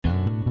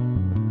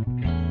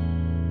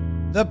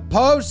The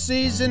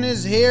postseason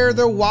is here.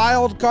 The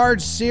wild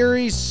card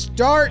series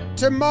start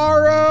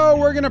tomorrow.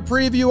 We're going to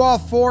preview all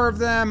four of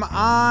them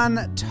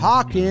on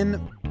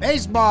Talkin'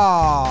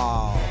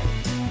 Baseball.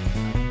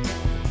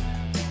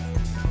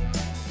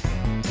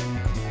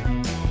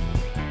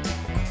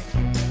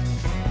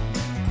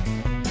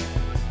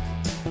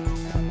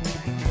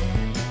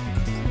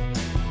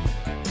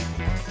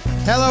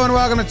 Hello and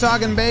welcome to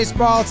Talkin'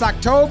 Baseball. It's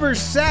October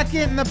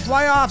 2nd and the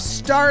playoffs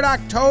start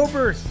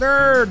October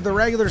 3rd. The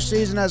regular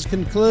season has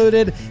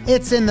concluded.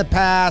 It's in the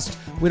past.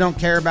 We don't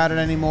care about it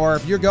anymore.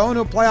 If you're going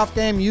to a playoff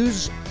game,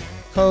 use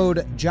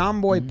code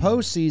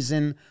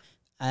JOHNBOYPostseason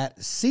at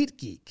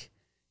SeatGeek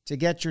to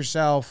get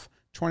yourself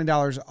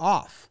 $20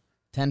 off.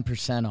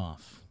 10%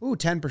 off. Ooh,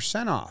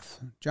 10% off.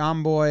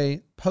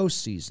 JOHNBOY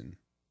Postseason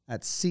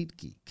at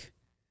SeatGeek.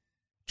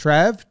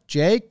 Trev,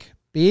 Jake,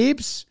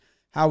 Beebs.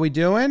 How we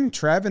doing?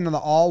 Trev in the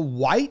all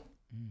white.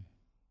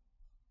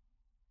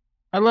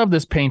 I love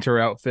this painter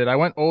outfit. I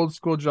went old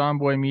school John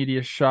Boy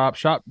Media shop.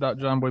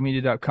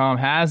 Shop.johnboymedia.com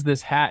has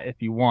this hat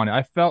if you want it.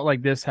 I felt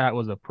like this hat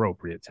was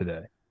appropriate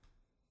today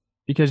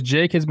because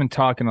Jake has been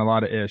talking a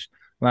lot of ish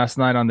last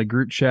night on the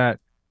group chat,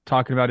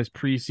 talking about his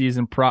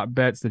preseason prop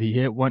bets that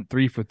he went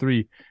 3 for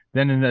 3.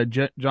 Then in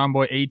the John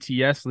Boy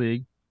ATS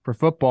league for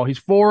football, he's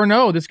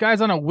 4-0. This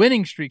guy's on a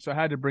winning streak, so I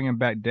had to bring him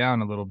back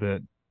down a little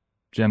bit.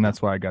 Jim,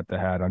 that's why I got the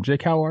hat on.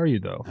 Jake, how are you,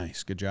 though?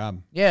 Nice. Good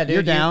job. Yeah, dude.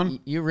 You're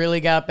down. You really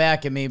got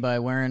back at me by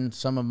wearing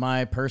some of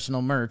my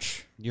personal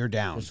merch. You're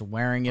down. Just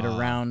wearing it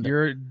around.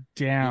 You're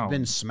down. You've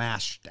been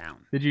smashed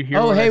down. Did you hear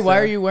Oh, what hey, I why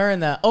said? are you wearing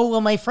that? Oh,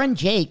 well, my friend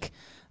Jake.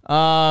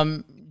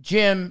 Jim,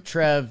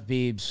 Trev,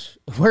 Beebs.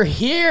 We're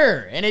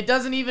here. And it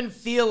doesn't even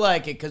feel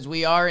like it because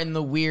we are in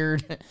the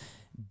weird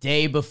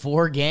day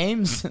before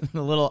games.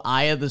 The little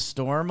eye of the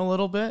storm a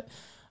little bit.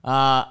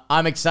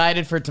 I'm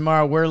excited for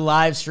tomorrow. We're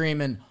live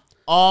streaming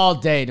all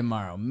day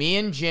tomorrow. Me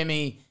and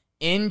Jimmy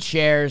in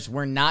chairs.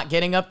 We're not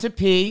getting up to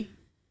pee.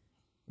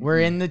 We're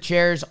in the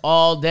chairs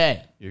all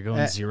day. You're going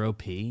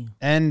 0P?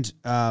 And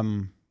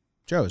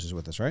Joe's is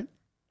with us, right?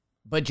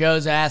 But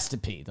Joe's asked to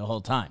pee the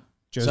whole time.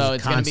 Joe's so a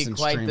it's going to be constant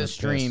quite stream the of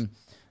stream.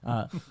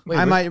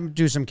 I might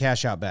do some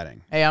cash out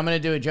betting. Hey, I'm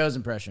going to do a Joe's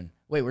impression.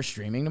 Wait, we're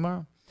streaming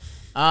tomorrow?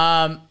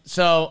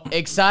 So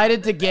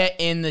excited to get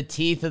in the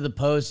teeth of the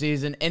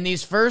postseason. And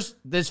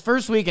this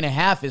first week and a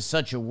half is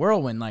such a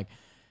whirlwind. Like,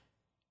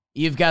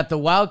 you've got the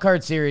wild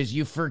card series.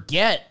 You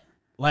forget,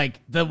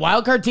 like, the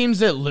wild card teams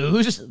that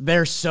lose,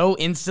 they're so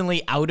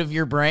instantly out of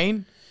your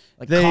brain.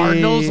 Like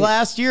Cardinals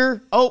last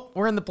year. Oh,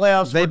 we're in the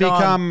playoffs. They We're gone.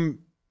 become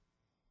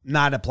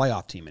not a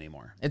playoff team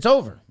anymore. It's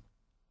over.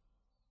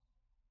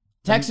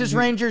 Texas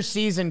Rangers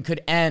season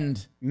could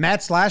end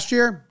Mets last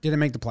year didn't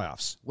make the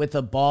playoffs. with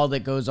a ball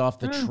that goes off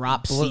the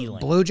drop ceiling.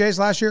 Blue Jays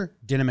last year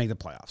didn't make the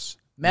playoffs.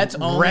 Mets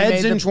only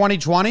Reds made in the,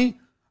 2020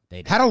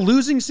 They did. had a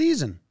losing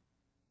season.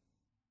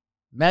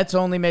 Mets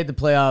only made the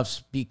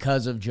playoffs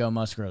because of Joe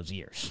Musgrove's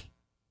years.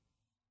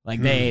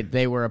 Like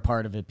they were a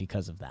part of it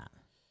because of that.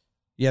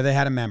 Yeah, they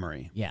had a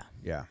memory. Yeah.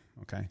 Yeah,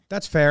 okay.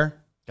 That's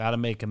fair. Got to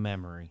make a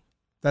memory.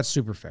 That's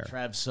super fair.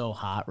 Trev's so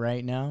hot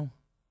right now.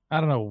 I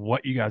don't know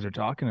what you guys are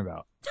talking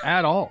about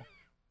at all.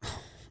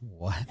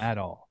 What? At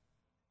all.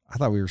 I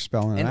thought we were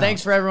spelling it And out.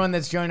 thanks for everyone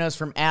that's joining us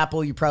from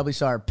Apple. You probably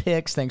saw our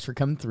picks. Thanks for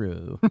coming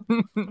through.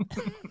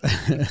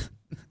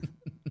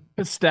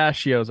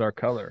 Pistachio's our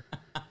color.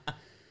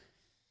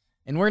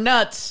 And we're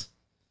nuts.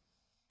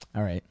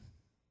 All right.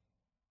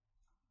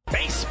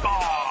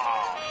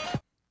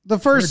 The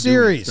first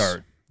Where do we series.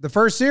 start? The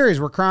first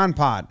series, we're Cron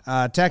Pod.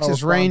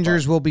 Texas Cron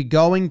Rangers Pod. will be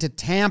going to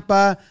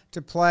Tampa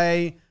to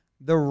play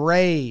the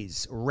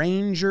Rays.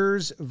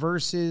 Rangers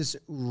versus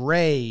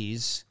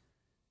Rays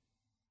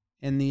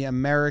in the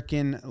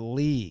American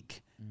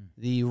League.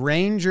 The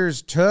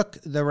Rangers took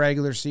the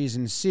regular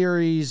season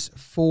series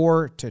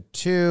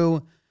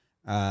 4-2.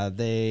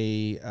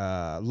 They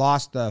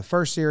lost the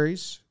first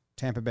series.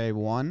 Tampa Bay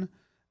won.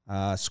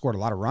 Scored a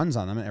lot of runs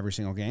on them in every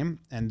single game.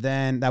 And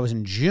then that was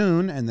in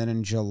June. And then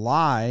in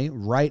July,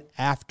 right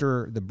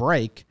after the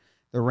break,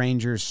 the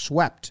Rangers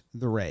swept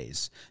the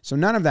Rays. So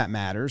none of that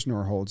matters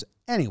nor holds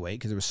any weight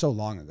because it was so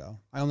long ago.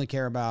 I only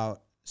care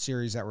about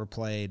series that were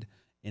played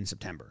in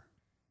September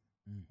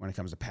when it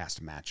comes to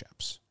past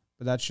matchups.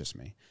 But that's just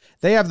me.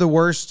 They have the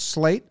worst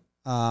slate.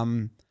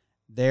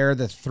 They're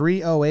the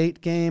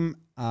 3:08 game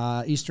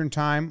Eastern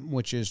time,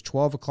 which is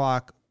 12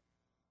 o'clock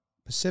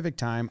Pacific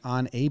time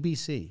on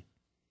ABC.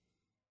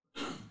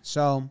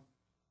 So,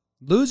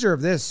 loser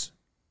of this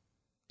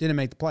didn't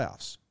make the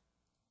playoffs.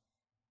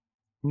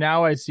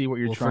 Now I see what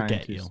you're We'll trying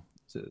forget to, you.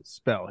 to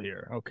spell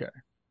here. Okay.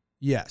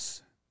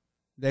 Yes.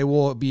 They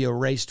will be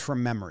erased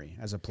from memory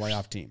as a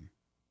playoff team,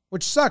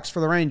 which sucks for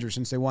the Rangers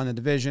since they won the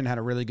division, had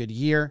a really good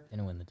year.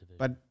 Didn't win the division.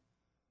 But,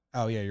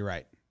 oh, yeah, you're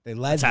right. They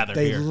That's how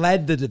they're here.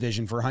 led the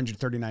division for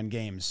 139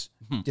 games,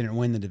 didn't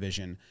win the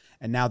division,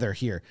 and now they're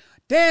here.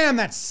 Damn,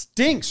 that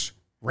stinks,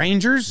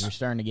 Rangers. You're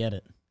starting to get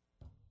it.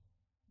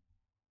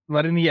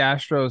 Letting the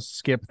Astros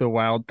skip the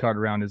wild card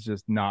round is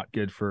just not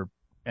good for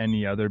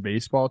any other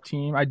baseball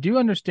team. I do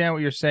understand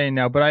what you're saying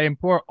now, but I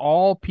implore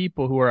all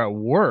people who are at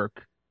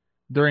work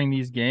during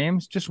these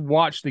games, just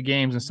watch the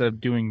games instead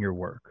of doing your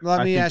work.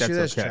 Let me ask you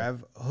that's this, okay.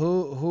 Trev.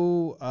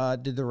 Who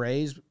did the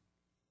Rays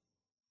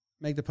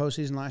make the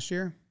postseason last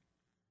year?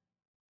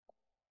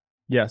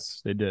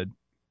 Yes, they did.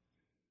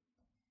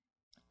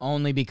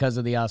 Only because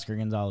of the Oscar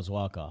Gonzalez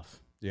walk-off.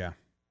 Yeah.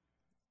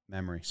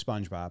 Memory.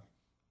 SpongeBob.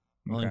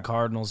 Well, Okay. and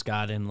Cardinals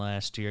got in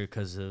last year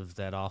because of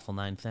that awful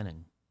ninth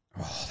inning.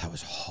 Oh, that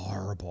was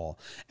horrible.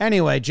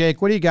 Anyway,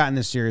 Jake, what do you got in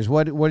this series?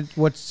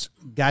 What's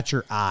got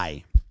your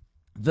eye?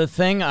 The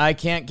thing I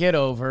can't get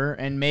over,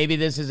 and maybe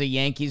this is a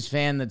Yankees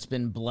fan that's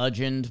been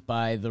bludgeoned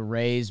by the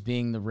Rays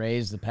being the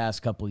Rays the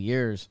past couple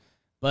years,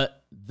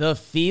 but the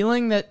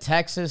feeling that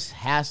Texas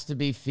has to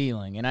be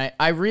feeling, and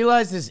I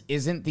realize this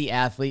isn't the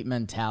athlete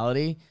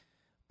mentality,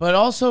 but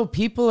also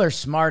people are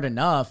smart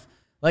enough.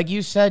 Like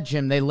you said,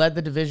 Jim, they led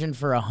the division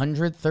for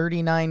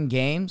 139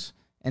 games,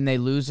 and they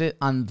lose it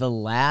on the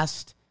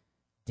last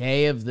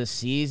day of the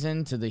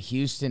season to the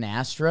Houston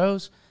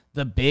Astros.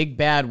 The big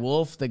bad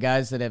wolf, the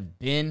guys that have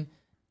been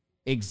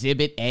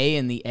Exhibit A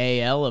in the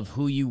AL of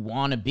who you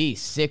want to be,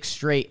 6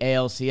 straight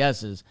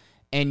ALCSs,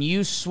 and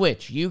you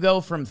switch. You go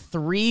from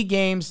 3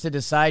 games to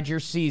decide your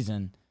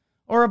season,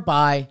 or a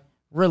bye,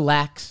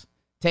 relax,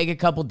 take a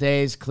couple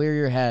days, clear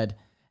your head.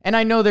 And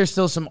I know there's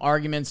still some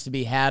arguments to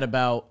be had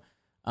about,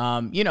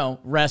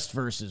 rest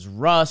versus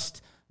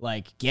rust,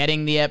 like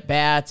getting the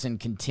at-bats and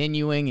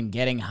continuing and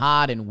getting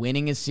hot and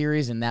winning a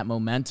series and that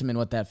momentum and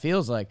what that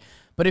feels like.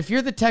 But if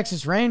you're the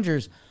Texas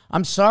Rangers,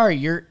 I'm sorry,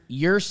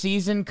 your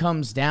season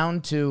comes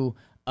down to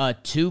a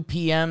 2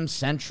 p.m.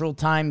 Central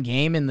Time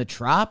game in the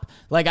Trop.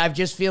 Like, I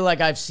just feel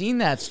like I've seen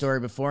that story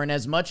before, and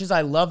as much as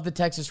I love the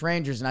Texas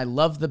Rangers and I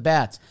love the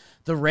bats,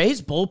 the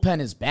Rays bullpen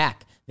is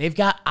back. They've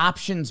got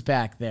options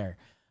back there.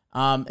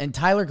 And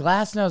Tyler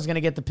Glasnow is going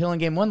to get the pill in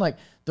game 1. Like,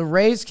 the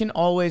Rays can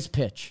always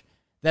pitch.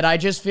 That I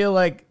just feel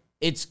like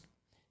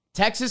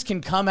Texas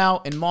can come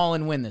out and maul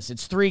and win this.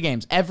 It's 3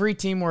 games. Every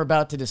team we're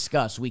about to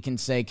discuss, we can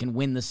say can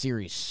win the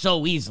series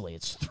so easily.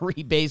 It's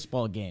 3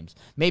 baseball games,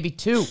 maybe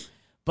 2.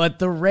 But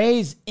the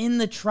Rays in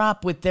the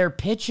Trop with their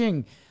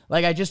pitching,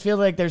 like, I just feel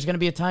like there's going to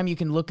be a time you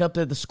can look up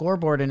at the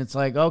scoreboard and it's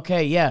like,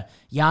 okay, yeah,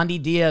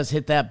 Yandy Diaz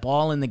hit that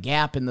ball in the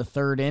gap in the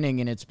 3rd inning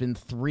and it's been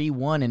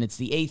 3-1 and it's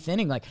the 8th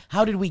inning. Like,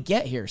 how did we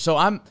get here? So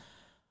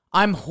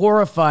I'm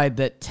horrified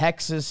that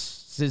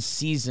Texas's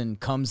season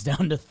comes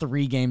down to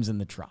 3 games in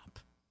the Trop.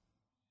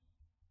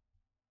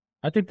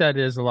 I think that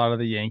is a lot of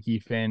the Yankee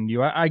fan.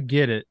 I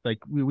get it.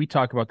 Like we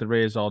talk about the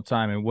Rays all the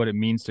time and what it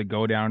means to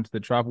go down to the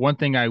Trop. One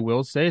thing I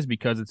will say is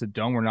because it's a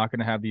dome, we're not going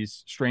to have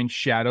these strange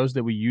shadows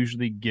that we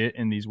usually get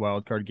in these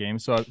wild card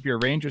games. So if you're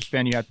a Rangers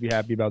fan, you have to be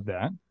happy about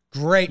that.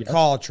 Great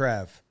call,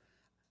 Trev.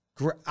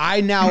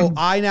 I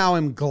now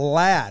am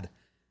glad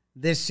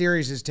this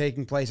series is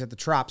taking place at the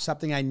Trop,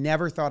 something I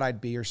never thought I'd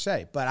be or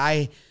say. But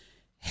I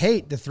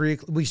hate the 3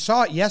 o'clock. We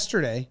saw it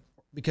yesterday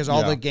because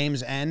all the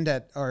games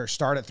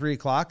start at 3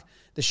 o'clock.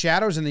 The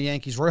shadows in the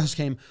Yankees-Royals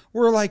game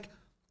were like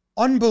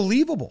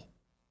unbelievable.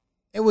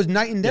 It was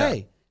night and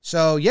day.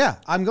 Yeah.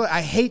 So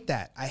I hate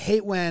that. I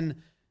hate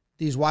when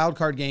these wild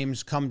card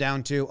games come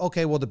down to,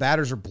 okay, well, the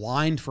batters are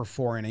blind for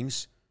 4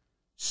 innings.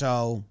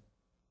 So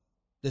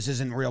this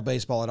isn't real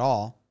baseball at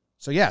all.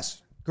 So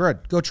yes,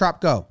 good. Go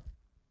Trop, go.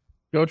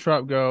 Go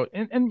Trop, go.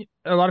 And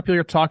a lot of people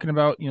are talking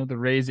about, the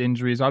Rays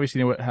injuries. Obviously,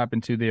 you know what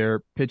happened to their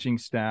pitching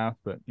staff,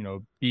 but,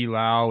 B.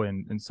 Lau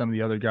and some of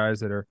the other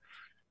guys that are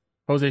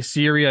Jose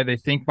Siri, they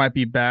think might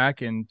be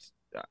back, and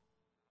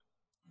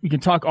we can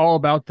talk all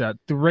about that.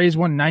 The Rays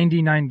won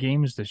 99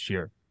 games this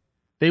year.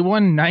 They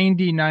won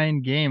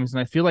 99 games, and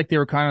I feel like they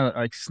were kind of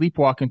like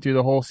sleepwalking through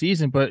the whole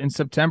season, but in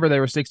September they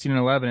were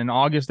 16-11. In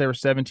August they were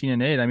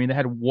 17-8. I mean, they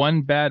had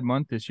one bad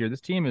month this year. This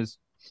team is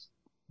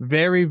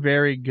very,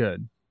 very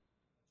good.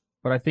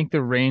 But I think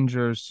the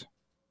Rangers,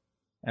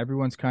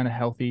 everyone's kind of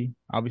healthy.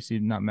 Obviously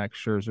not Max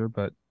Scherzer,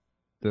 but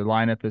the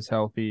lineup is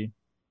healthy.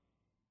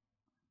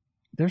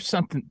 There's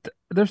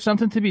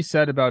something to be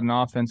said about an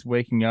offense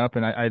waking up,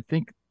 and I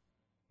think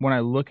when I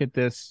look at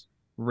this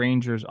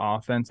Rangers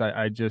offense,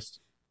 I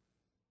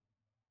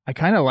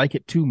kind of like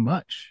it too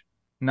much.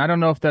 And I don't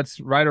know if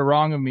that's right or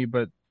wrong of me,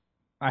 but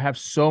I have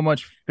so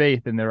much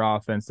faith in their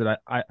offense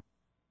that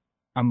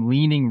I'm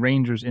leaning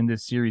Rangers in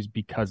this series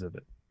because of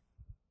it.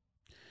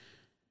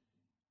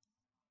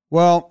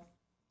 Well,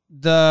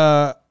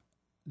 they're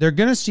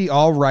going to see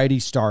all righty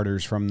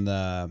starters from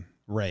the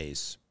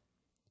Rays.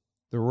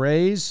 The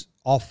Rays,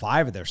 all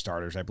 5 of their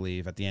starters, I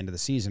believe, at the end of the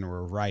season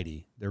were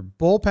righty. Their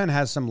bullpen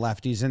has some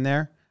lefties in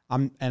there,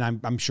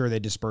 I'm sure they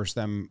dispersed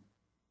them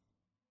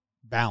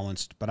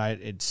balanced, but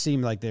it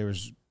seemed like there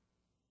was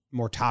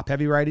more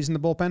top-heavy righties in the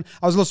bullpen.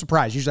 I was a little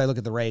surprised. Usually I look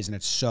at the Rays, and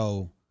it's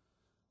so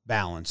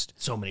balanced.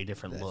 So many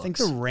different looks. I think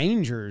the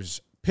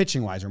Rangers,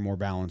 pitching-wise, are more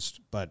balanced,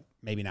 but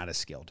maybe not as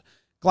skilled.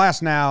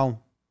 Glasnow,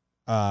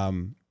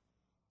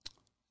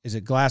 is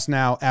it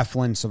Glasnow,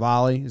 Eflin,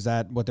 Savali? Is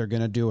that what they're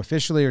going to do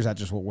officially, or is that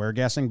just what we're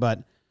guessing?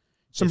 But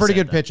some pretty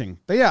good pitching.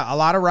 But yeah, a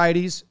lot of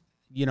righties.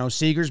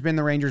 Seager's been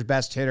the Rangers'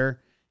 best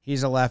hitter.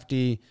 He's a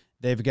lefty.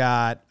 They've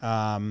got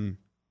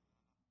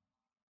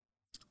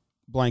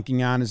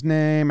blanking on his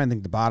name. I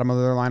think the bottom of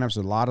their lineups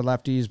are a lot of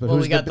lefties. But Well,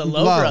 who's we got the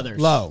Lowe brothers.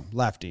 Lowe,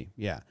 lefty,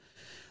 yeah.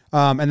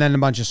 And then a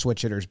bunch of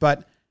switch hitters.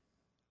 But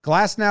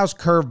Glasnow's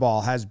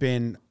curveball has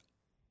been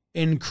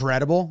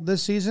incredible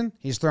this season.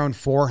 He's thrown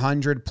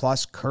 400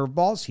 plus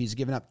curveballs. He's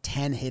given up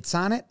 10 hits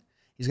on it.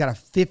 He's got a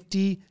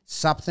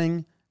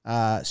 50-something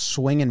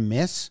swing and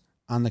miss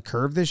on the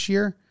curve this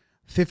year,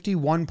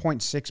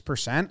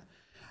 51.6%.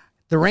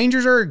 The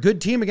Rangers are a good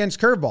team against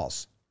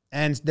curveballs,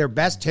 and their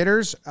best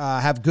hitters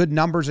have good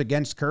numbers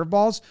against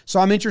curveballs. So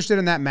I'm interested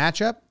in that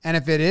matchup. And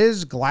if it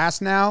is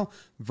Glasnow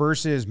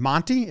versus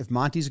Monty, if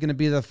Monty's going to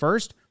be the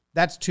first,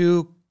 that's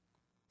two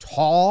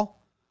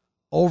tall,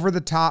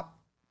 over-the-top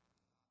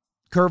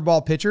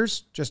curveball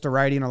pitchers, just a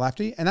righty and a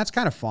lefty, and that's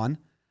kind of fun.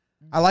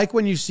 I like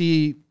when you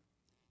see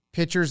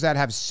pitchers that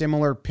have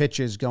similar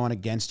pitches going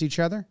against each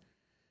other.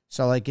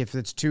 So, like, if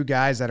it's two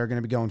guys that are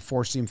going to be going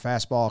four-seam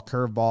fastball,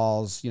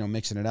 curveballs,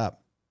 mixing it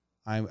up,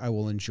 I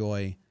will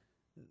enjoy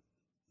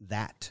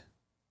that.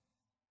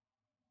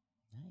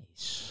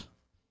 Nice.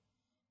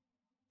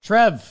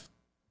 Trev,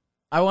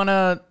 I want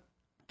to,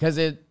 because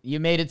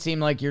you made it seem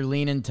like you're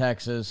leaning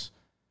Texas.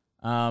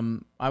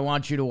 I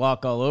want you to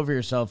walk all over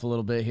yourself a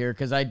little bit here,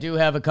 because I do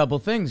have a couple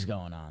things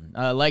going on.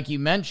 Like you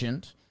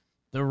mentioned,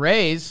 the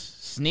Rays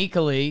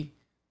sneakily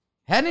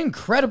had an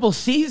incredible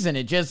season.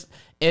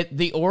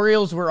 The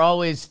Orioles were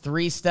always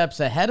 3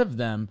 steps ahead of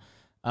them,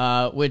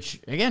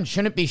 which, again,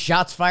 shouldn't be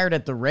shots fired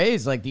at the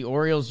Rays. Like, the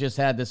Orioles just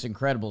had this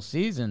incredible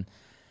season.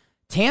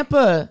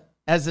 Tampa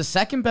has the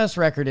second best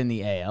record in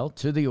the AL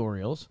to the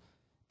Orioles.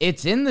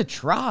 It's in the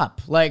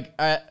Trop. Like,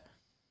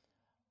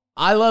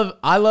 I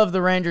love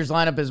the Rangers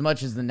lineup as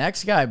much as the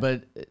next guy,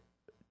 but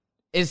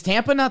is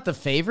Tampa not the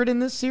favorite in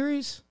this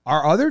series?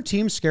 Are other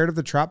teams scared of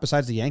the Trop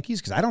besides the Yankees?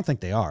 Because I don't think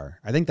they are.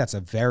 I think that's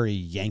a very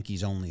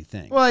Yankees-only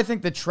thing. Well, I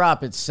think the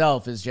Trop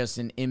itself is just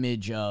an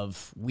image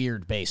of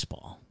weird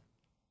baseball.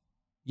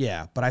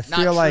 Yeah, but I Not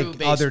feel like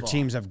true other baseball.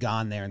 teams have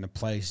gone there in the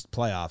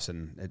playoffs,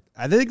 and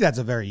I think that's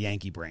a very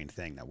Yankee brain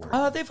thing that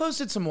we're. They've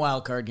hosted some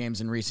wild card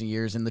games in recent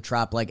years, and the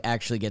Trop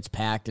actually gets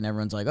packed, and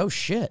everyone's like, "Oh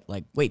shit!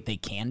 Like, wait, they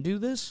can do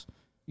this?"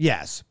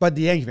 Yes, but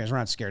the Yankee fans, we're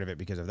not scared of it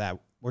because of that.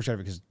 We're scared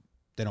of it because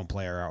they don't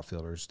play our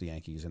outfielders, the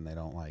Yankees, and they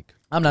don't like.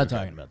 I'm not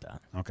talking about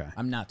that. Okay.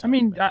 I'm not. I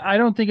mean, I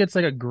don't think it's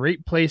like a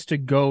great place to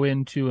go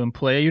into and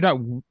play.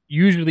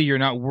 You're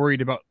not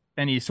worried about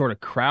any sort of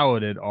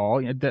crowd at all.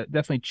 It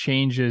definitely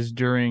changes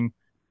during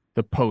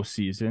the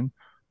postseason.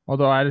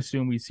 Although I'd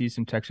assume we see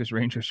some Texas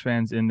Rangers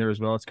fans in there as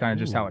well. It's kind of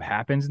just how it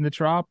happens in the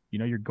Trop.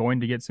 You're going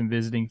to get some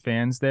visiting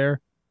fans there.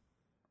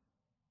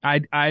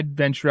 I'd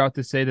venture out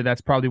to say that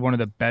that's probably one of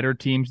the better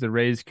teams the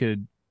Rays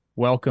could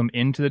welcome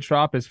into the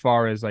Trop as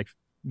far as like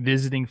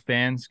visiting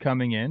fans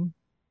coming in.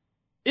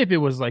 If it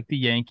was like the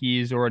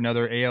Yankees or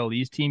another AL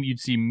East team, you'd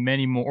see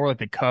many more, or like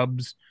the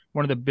Cubs,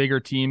 one of the bigger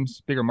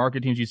teams, bigger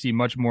market teams, you see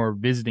much more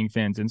visiting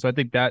fans. And so I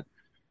think that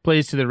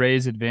plays to the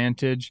Rays'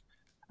 advantage.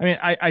 I mean,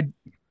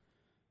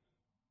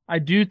 I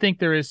do think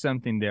there is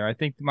something there. I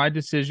think my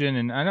decision,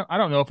 and I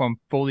don't know if I'm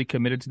fully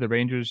committed to the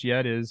Rangers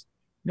yet, is,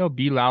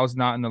 B. Lau's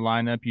not in the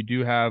lineup. You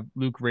do have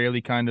Luke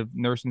Raley kind of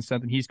nursing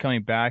something. He's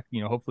coming back.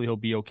 Hopefully he'll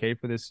be okay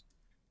for this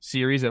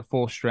series at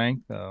full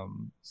strength.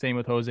 Same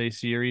with Jose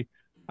Siri.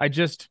 It's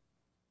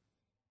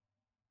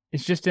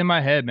just in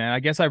my head, man. I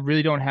guess I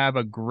really don't have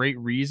a great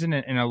reason,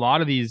 and a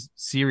lot of these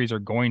series are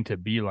going to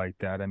be like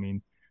that. I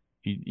mean,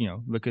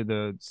 look at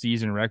the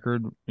season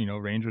record.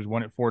 Rangers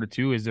won it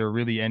 4-2. Is there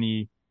really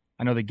any?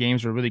 I know the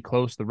games were really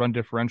close. The run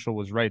differential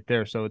was right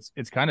there, so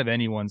it's kind of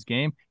anyone's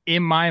game.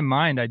 In my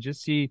mind, I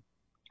just see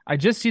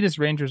this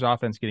Rangers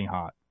offense getting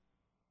hot,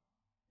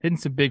 hitting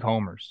some big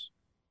homers,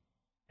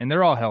 and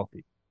they're all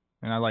healthy,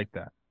 and I like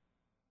that.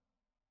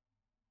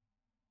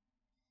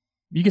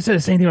 You can say the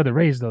same thing about the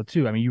Rays, though,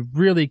 too. I mean, you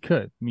really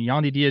could. I mean,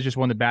 Yandy Diaz just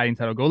won the batting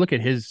title. Go look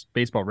at his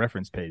baseball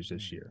reference page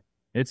this year.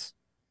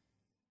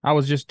 I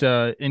was just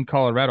in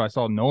Colorado. I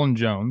saw Nolan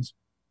Jones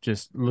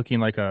just looking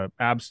like a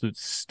absolute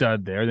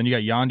stud there. Then you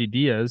got Yandy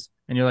Diaz,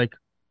 and you're like,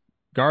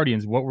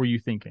 Guardians, what were you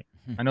thinking?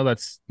 I know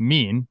that's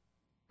mean,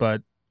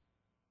 but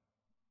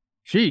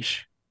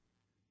sheesh.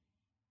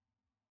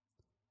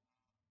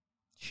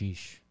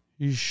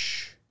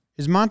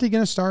 Is Monty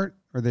going to start?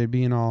 Or are they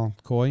being all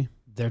coy?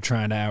 They're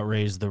trying to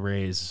outraise the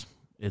Rays.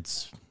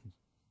 It's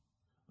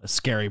a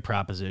scary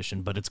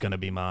proposition, but it's going to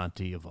be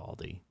Monty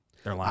Eovaldi.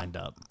 They're lined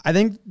up. I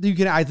think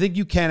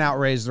you can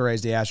outraise the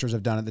Rays. The Astros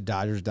have done it. The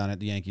Dodgers have done it.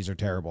 The Yankees are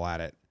terrible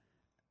at it.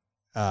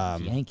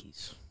 The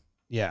Yankees.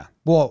 Yeah.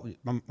 Well,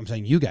 I'm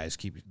saying you guys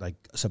keep like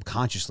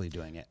subconsciously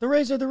doing it. The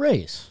Rays are the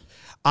Rays.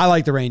 I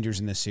like the Rangers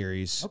in this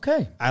series.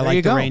 Okay. I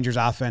like the Rangers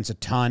offense a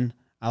ton.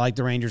 I like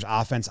the Rangers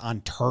offense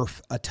on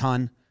turf a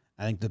ton.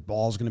 I think the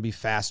ball's going to be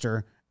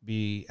faster.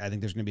 I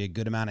think there's going to be a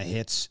good amount of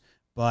hits.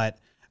 But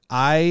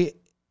I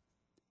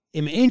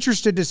am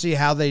interested to see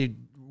how they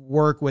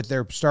work with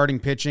their starting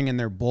pitching and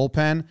their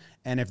bullpen,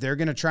 and if they're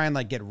going to try and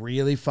like get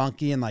really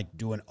funky and like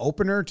do an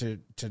opener to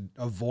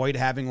avoid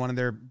having one of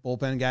their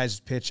bullpen guys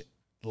pitch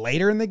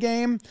later in the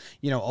game,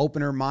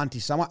 opener Monty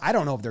somewhat. I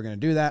don't know if they're going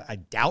to do that. I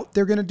doubt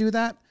they're going to do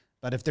that,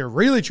 But if they're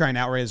really trying to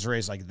outraise the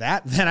Rays like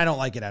that, then I don't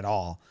like it at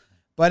all.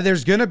 But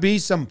there's going to be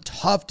some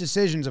tough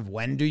decisions of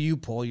when do you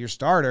pull your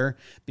starter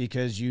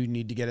because you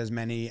need to get as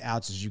many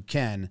outs as you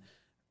can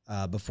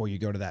before you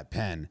go to that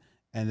pen.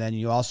 And then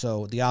you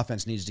also, the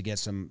offense needs to get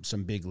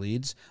some big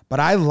leads. But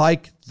I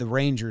like the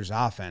Rangers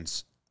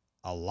offense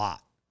a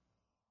lot.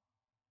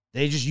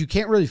 You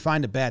can't really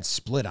find a bad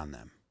split on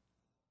them.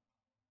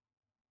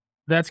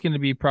 That's going to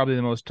be probably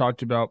the most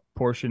talked about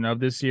portion of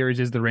this series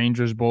is the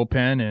Rangers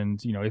bullpen. And,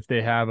 if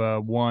they have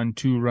a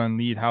 1-2 run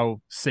lead,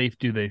 how safe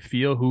do they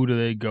feel? Who do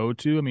they go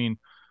to? I mean,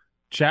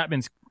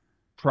 Chapman's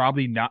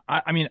probably not,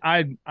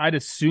 I'd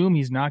assume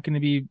he's not going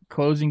to be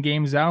closing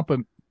games out,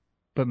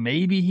 but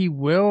maybe he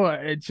will.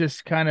 It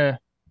just kind of,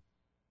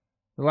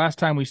 the last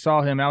time we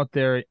saw him out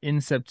there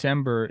in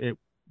September, it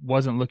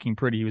wasn't looking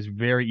pretty. He was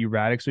very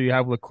erratic. So you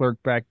have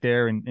Leclerc back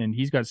there, and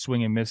he's got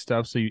swing and miss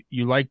stuff. So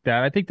you like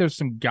that. I think there's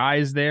some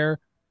guys there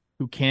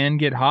who can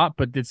get hot,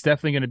 but it's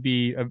definitely going to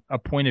be a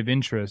point of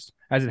interest,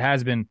 as it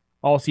has been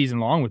all season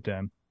long with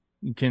them.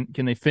 Can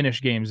they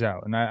finish games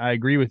out? And I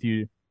agree with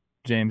you,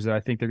 James, that I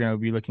think they're going to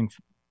be looking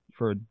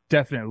for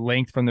definite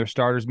length from their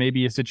starters.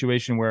 Maybe a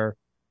situation where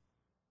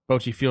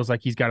Bochy feels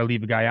like he's got to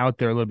leave a guy out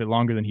there a little bit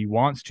longer than he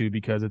wants to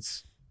because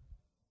it's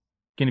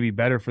going to be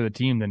better for the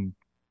team than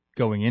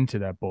going into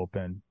that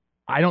bullpen.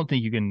 I don't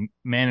think you can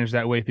manage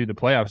that way through the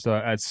playoffs. So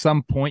at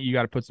some point, you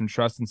got to put some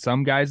trust in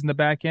some guys in the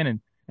back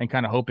end and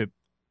kind of hope it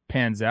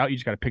pans out. You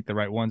just got to pick the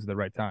right ones at the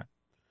right time.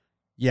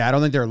 Yeah, I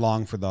don't think they're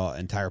long for the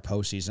entire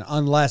postseason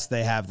unless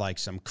they have like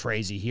some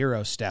crazy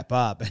hero step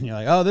up and you're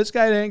like, oh, this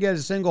guy didn't get a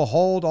single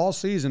hold all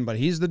season, but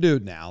he's the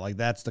dude now. Like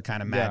that's the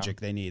kind of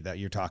magic they need that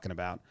you're talking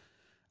about.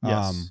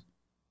 Yes.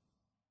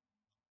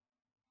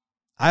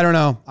 I don't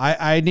know.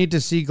 I need to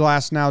see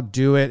Glasnow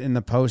do it in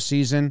the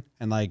postseason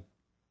and like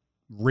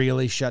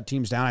really shut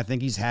teams down. I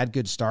think he's had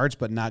good starts,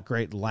 but not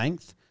great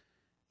length.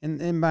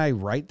 And am I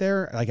right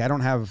there? Like I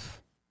don't have.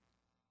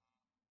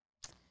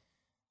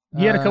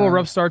 He had a couple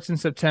rough starts in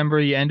September.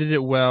 He ended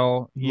it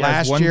well.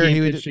 Last year he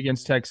pitched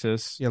against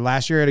Texas. Yeah,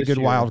 last year he had a good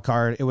wild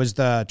card. It was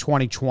the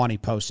 2020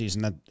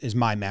 postseason that is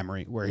my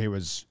memory, where he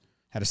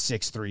had a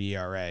 6.3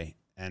 ERA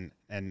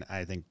and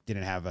I think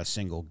didn't have a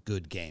single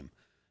good game.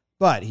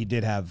 But he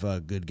did have a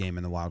good game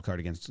in the wild card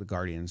against the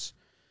Guardians.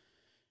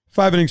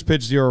 5 innings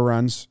pitched, 0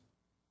 runs.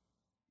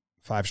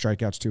 5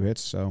 strikeouts, 2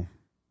 hits, so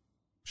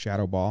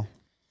shadow ball.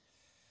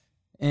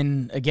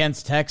 And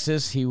against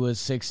Texas, he was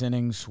 6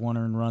 innings, 1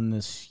 earned run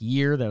this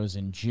year. That was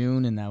in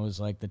June, and that was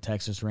like the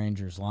Texas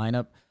Rangers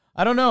lineup.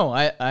 I don't know.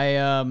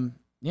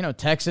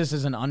 Texas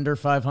is an under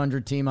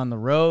 500 team on the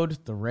road.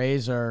 The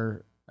Rays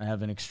have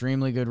an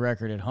extremely good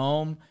record at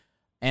home.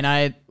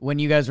 And when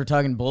you guys were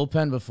talking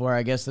bullpen before,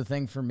 I guess the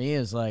thing for me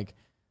is like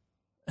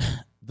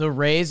the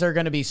Rays are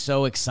going to be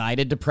so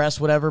excited to press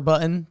whatever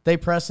button they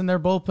press in their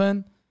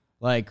bullpen.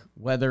 Like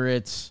whether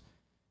it's,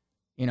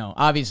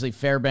 obviously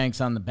Fairbanks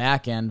on the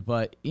back end,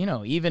 but,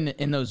 even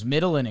in those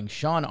middle innings,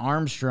 Sean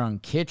Armstrong,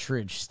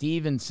 Kittredge,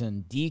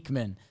 Stevenson,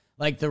 Diekman,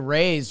 like the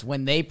Rays,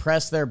 when they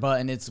press their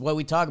button, it's what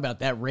we talk about,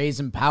 that Rays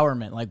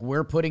empowerment. Like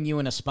we're putting you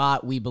in a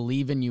spot we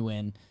believe in you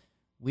in.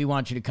 We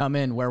want you to come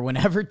in, where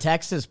whenever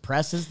Texas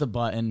presses the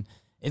button,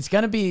 it's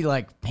going to be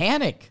like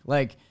panic.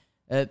 Like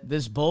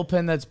this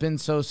bullpen that's been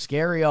so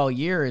scary all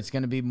year, it's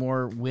going to be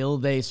more, will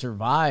they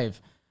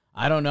survive?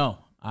 I don't know.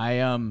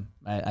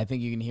 I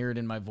think you can hear it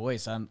in my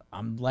voice.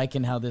 I'm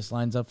liking how this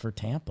lines up for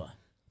Tampa.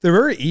 They're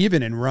very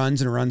even in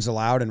runs and runs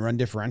allowed and run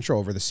differential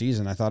over the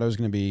season. I thought it was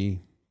going to be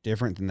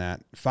different than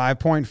that.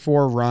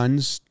 5.4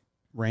 runs,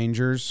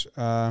 Rangers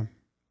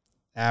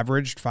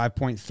averaged,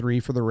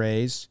 5.3 for the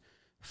Rays.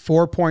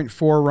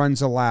 4.4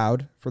 runs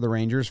allowed for the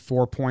Rangers,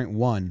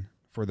 4.1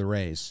 for the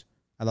Rays.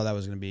 I thought that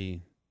was going to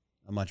be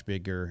a much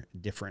bigger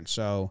difference.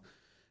 So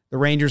the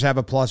Rangers have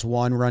a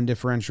 +1 run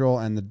differential,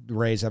 and the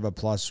Rays have a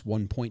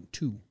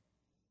 +1.2.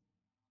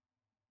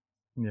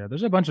 Yeah,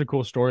 there's a bunch of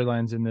cool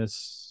storylines in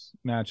this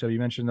matchup. You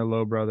mentioned the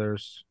Lowe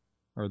brothers,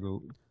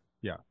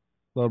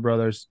 Lowe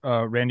brothers.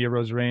 Randy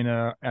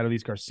Arozarena,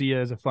 Adolis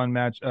Garcia is a fun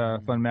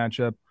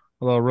matchup.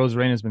 Although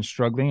Arozarena has been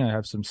struggling, I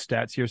have some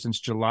stats here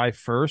since July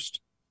 1st.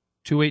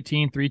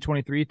 218,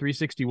 323,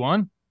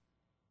 361.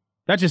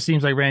 That just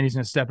seems like Randy's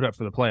going to step it up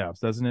for the playoffs,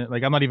 doesn't it?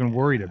 Like, I'm not even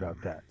worried about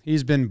that.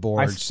 He's been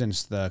bored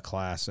since the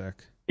Classic.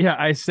 Yeah,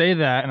 I say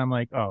that, and I'm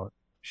like, oh,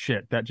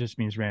 shit, that just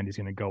means Randy's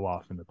going to go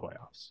off in the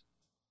playoffs.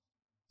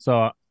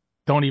 So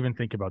don't even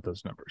think about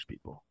those numbers,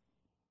 people.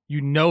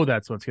 You know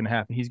that's what's going to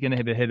happen. He's going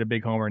to hit a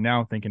big homer. Now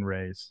I'm thinking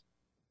Rays.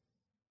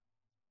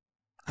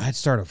 I'd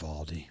start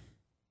Eovaldi.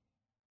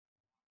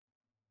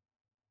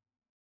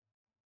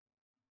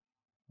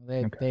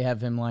 They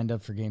have him lined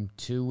up for game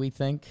 2, we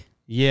think.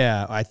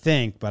 Yeah, I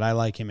think, but I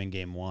like him in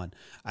game 1.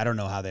 I don't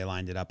know how they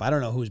lined it up. I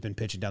don't know who's been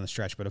pitching down the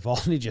stretch, but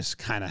Eovaldi just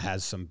kind of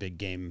has some big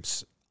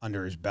games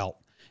under his belt.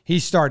 He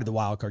started the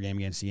wild card game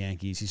against the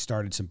Yankees. He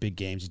started some big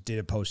games. He did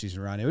a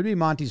postseason run. It would be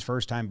Monty's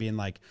first time being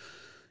like,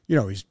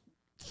 he's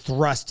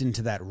thrust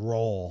into that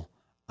role.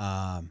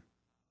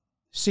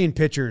 Seeing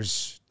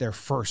pitchers their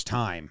first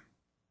time,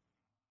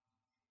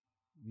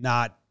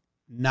 not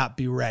not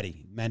be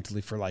ready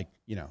mentally for like,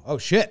 oh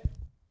shit,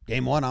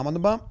 game one, I'm on the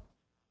bump.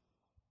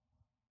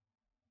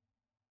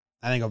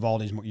 I think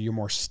Eovaldi's your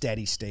more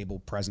steady, stable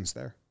presence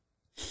there.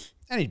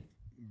 And he's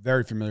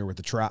very familiar with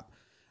the Trop,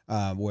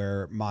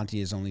 where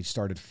Monty has only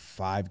started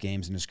 5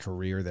 games in his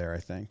career there, I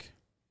think.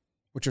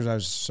 I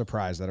was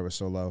surprised that it was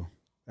so low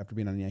after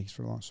being on the Yankees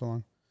for so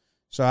long.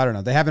 So I don't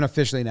know. They haven't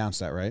officially announced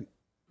that, right?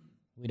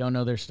 We don't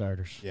know their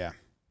starters. Yeah.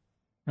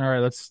 All right,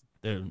 let's.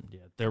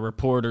 Their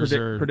reporters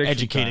are prediction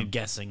educated time.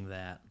 guessing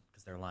that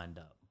because they're lined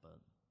up, but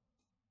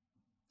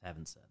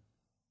haven't said.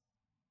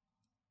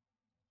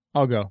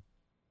 I'll go.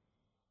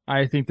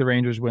 I think the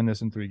Rangers win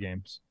this in 3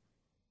 games.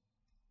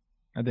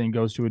 I think it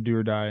goes to a do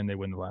or die, and they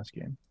win the last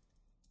game.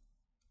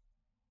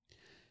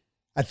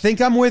 I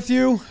think I'm with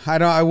you.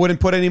 I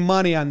wouldn't put any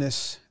money on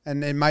this,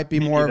 and it might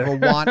be more of a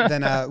want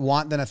than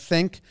a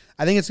think.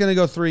 I think it's going to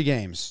go 3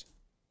 games.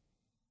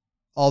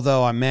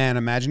 Although,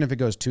 imagine if it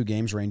goes 2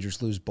 games,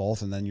 Rangers lose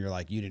both, and then you're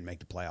like, you didn't make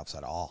the playoffs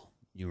at all.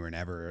 You were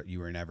never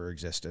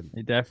existed.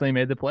 They definitely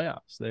made the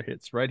playoffs.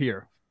 It's right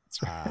here.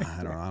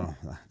 I don't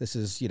know. This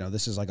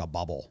is like a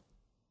bubble.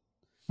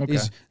 Okay.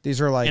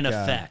 These are like In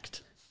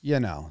effect.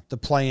 The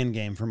play-in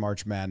game for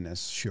March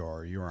Madness.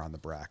 Sure, you were on the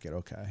bracket.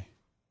 Okay.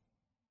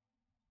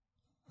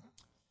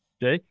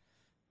 Jake?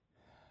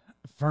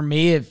 For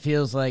me, it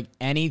feels like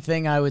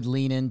anything I would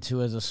lean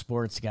into as a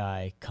sports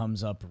guy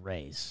comes up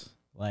Rays.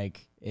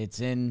 Like,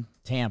 it's in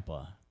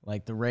Tampa.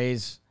 Like, the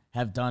Rays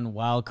have done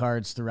wild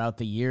cards throughout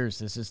the years.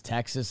 This is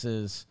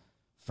Texas's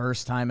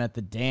first time at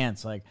the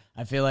dance. Like,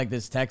 I feel like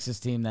this Texas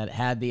team that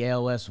had the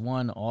ALS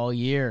won all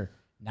year,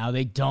 now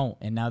they don't.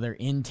 And now they're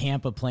in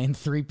Tampa playing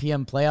 3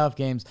 p.m. playoff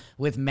games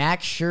with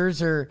Max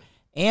Scherzer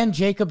and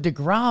Jacob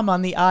deGrom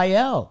on the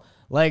IL.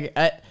 Like,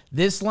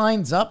 this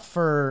lines up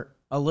for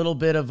a little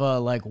bit of a,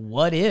 like,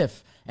 what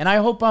if? And I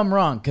hope I'm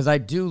wrong, because I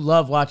do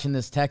love watching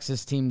this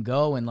Texas team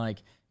go, and,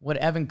 like, what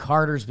Evan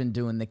Carter's been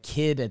doing, the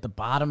kid at the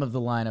bottom of the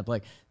lineup.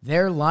 Like,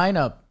 their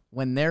lineup,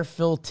 when they're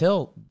Phil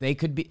Tilt, they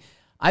could be...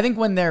 I think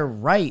when they're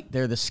right,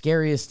 they're the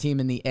scariest team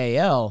in the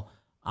AL.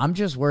 I'm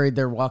just worried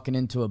they're walking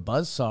into a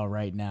buzzsaw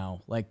right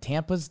now. Like,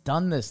 Tampa's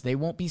done this. They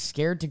won't be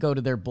scared to go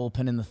to their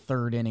bullpen in the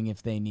 3rd inning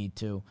if they need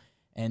to.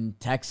 And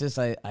Texas,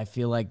 I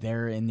feel like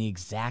they're in the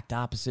exact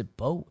opposite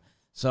boat.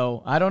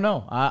 So, I don't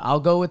know. I'll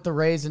go with the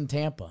Rays in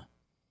Tampa.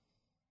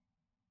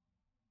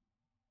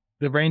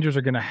 The Rangers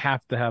are going to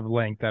have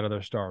length out of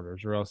their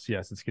starters, or else,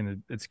 yes, it's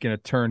gonna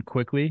turn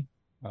quickly.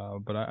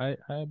 But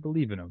I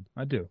believe in them.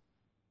 I do.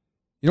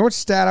 You know what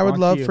stat I would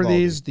love for Eovaldi.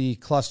 these? The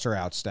cluster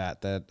out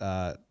stat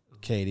that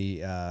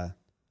Katie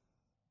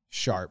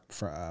Sharp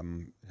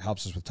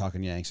helps us with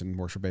Talking Yanks and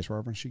works for Baseball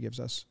Reference. She gives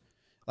us,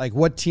 like,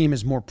 what team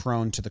is more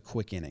prone to the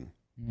quick inning?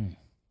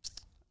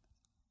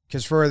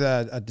 Because for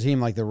a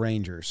team like the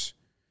Rangers,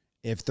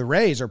 if the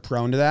Rays are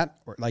prone to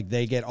that, or like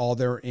they get all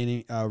their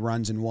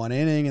runs in 1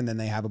 inning and then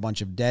they have a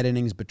bunch of dead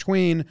innings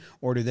between,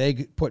 or do they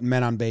put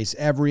men on base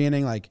every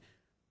inning? Like,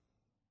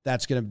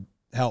 that's going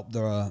to help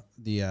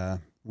the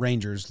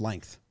Rangers'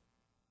 length.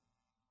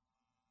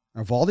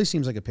 Now, Eovaldi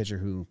seems like a pitcher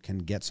who can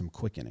get some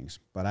quick innings,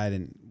 but I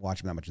didn't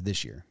watch him that much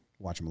this year.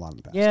 Watch him a lot in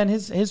the past. Yeah, and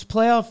his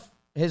playoff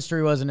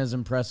history wasn't as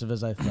impressive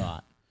as I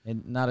thought.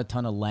 And not a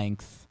ton of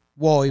length.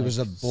 Well, he Like, was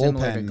a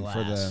similar to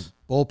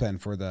bullpen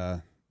for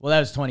the. Well, that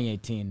was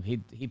 2018.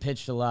 He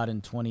pitched a lot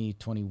in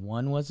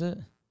 2021, was it?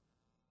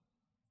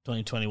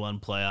 2021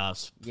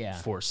 playoffs, Yeah.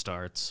 4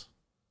 starts.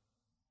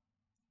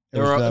 It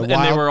was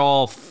They were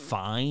all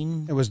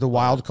fine. It was the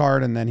wild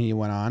card, and then he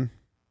went on.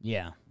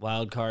 Yeah.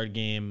 Wild card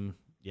game,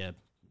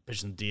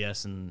 pitching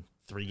DS in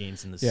 3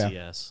 games in the Yeah.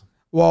 CS.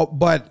 Well,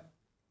 but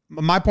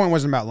my point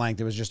wasn't about length.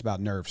 It was just about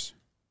nerves.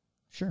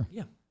 Sure.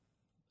 Yeah,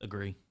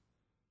 agree.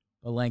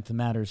 But length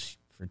matters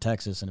for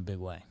Texas in a big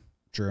way.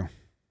 True.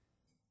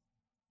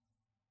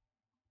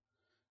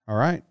 All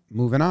right,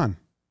 moving on.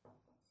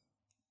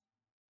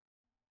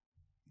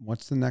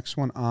 What's the next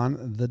one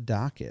on the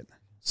docket?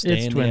 Stay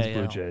It's in the Twins, AL.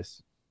 Blue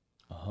Jays.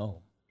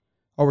 Oh.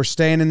 Oh, we're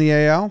staying in the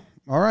AL?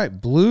 All right,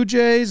 Blue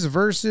Jays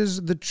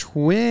versus the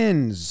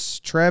Twins.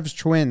 Trev's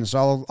Twins.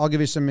 So I'll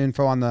give you some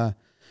info on the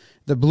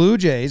Blue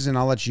Jays, and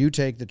I'll let you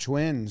take the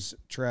Twins,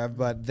 Trev.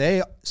 But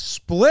they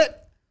split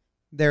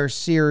their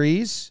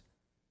series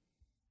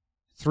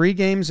 3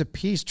 games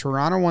apiece.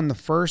 Toronto won the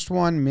first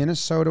one.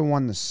 Minnesota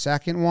won the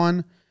second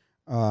one.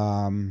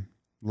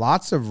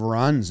 Lots of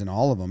runs in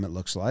all of them, it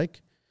looks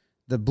like.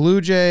 The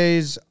Blue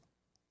Jays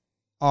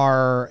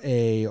are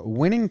a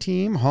winning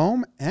team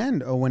home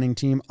and a winning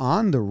team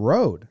on the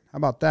road. How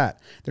about that?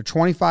 They're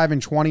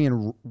 25-20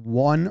 in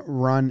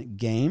 1-run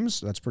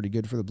games. That's pretty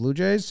good for the Blue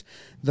Jays.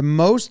 The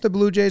most the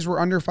Blue Jays were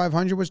under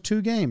 500 was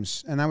 2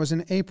 games, and that was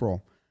in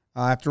April.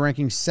 After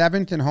ranking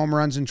 7th in home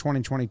runs in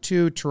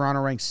 2022,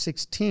 Toronto ranked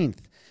 16th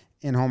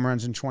in home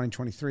runs in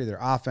 2023. Their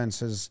offense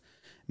has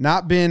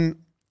not been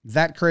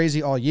that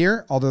crazy all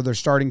year, although their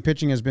starting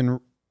pitching has been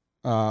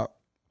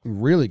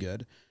really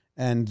good.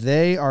 And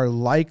they are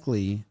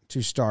likely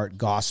to start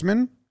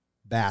Gausman,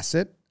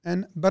 Bassett,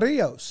 and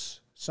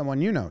Barrios.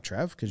 Someone you know,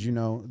 Trev, because you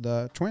know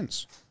the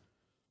Twins.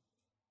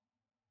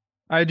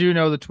 I do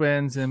know the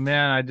Twins, and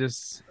man,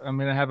 I'm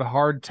going to have a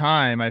hard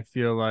time, I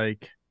feel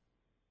like,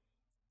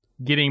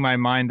 getting my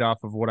mind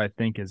off of what I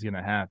think is going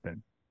to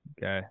happen.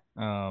 Okay.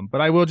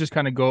 But I will just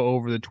kind of go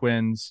over the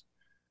Twins.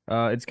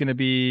 It's going to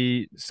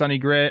be Sonny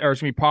Gray, or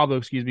it's going to be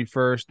Pablo,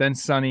 first, then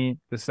Sonny,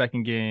 the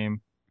second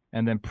game,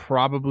 and then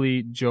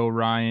probably Joe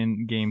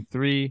Ryan, game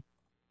 3.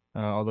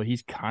 Although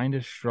he's kind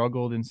of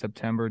struggled in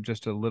September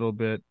just a little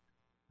bit.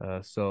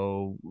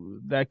 So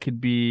that could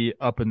be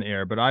up in the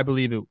air, but I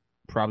believe it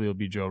probably will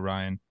be Joe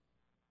Ryan.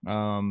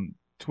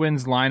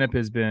 Twins lineup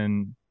has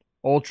been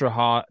ultra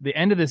hot. The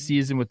end of the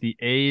season with the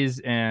A's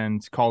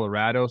and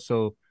Colorado,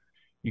 so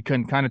you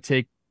can kind of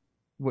take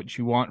what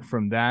you want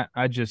from that.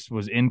 I just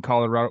was in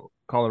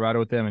Colorado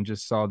with them and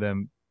just saw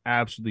them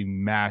absolutely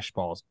mash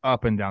balls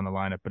up and down the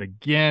lineup. But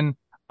again,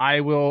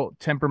 I will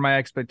temper my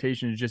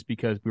expectations just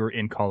because we were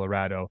in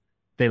Colorado.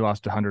 They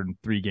lost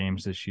 103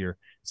 games this year.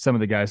 Some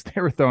of the guys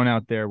they were throwing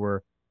out there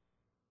were,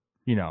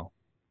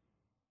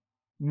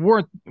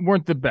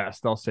 weren't the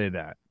best. I'll say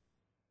that.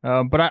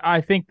 But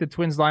I think the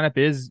Twins lineup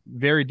is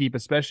very deep,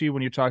 especially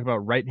when you're talking about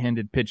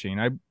right-handed pitching.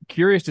 I'm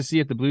curious to see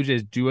if the Blue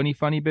Jays do any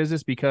funny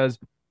business, because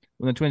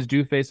when the Twins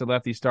do face a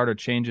lefty starter,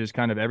 changes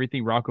kind of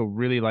everything. Rocco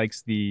really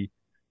likes the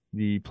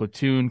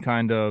platoon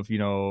kind of,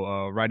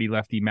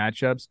 righty-lefty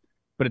matchups,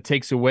 but it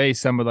takes away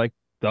some of like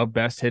the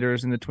best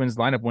hitters in the Twins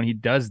lineup when he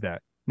does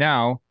that.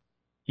 Now,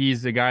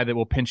 he's the guy that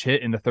will pinch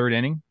hit in the third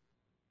inning.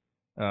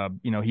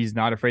 He's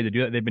not afraid to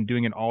do that. They've been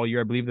doing it all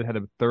year. I believe they had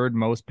the third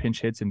most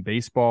pinch hits in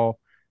baseball.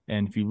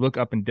 And if you look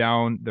up and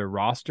down their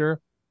roster,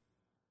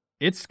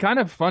 it's kind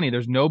of funny.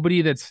 There's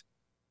nobody that's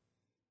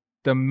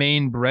the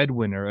main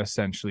breadwinner,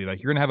 essentially.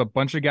 Like, you're going to have a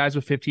bunch of guys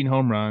with 15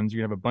 home runs.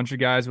 You're going to have a bunch of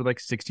guys with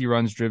like 60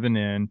 runs driven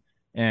in,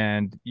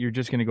 and you're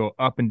just going to go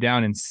up and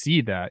down and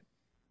see that.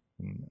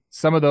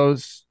 Some of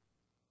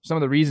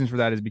the reasons for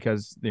that is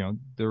because,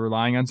 they're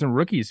relying on some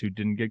rookies who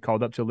didn't get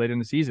called up till late in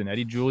the season.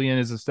 Eddie Julian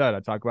is a stud. I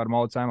talk about him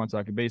all the time on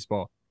Talking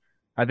Baseball.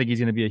 I think he's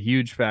going to be a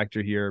huge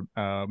factor here.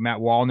 Matt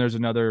Wallner's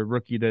another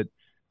rookie that,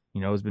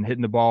 has been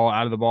hitting the ball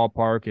out of the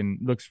ballpark and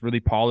looks really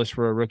polished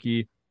for a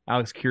rookie.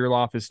 Alex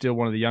Kirilloff is still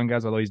one of the young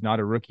guys, although he's not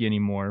a rookie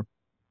anymore.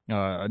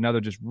 Another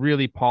just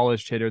really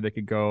polished hitter that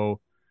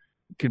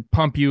could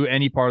pump you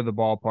any part of the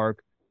ballpark.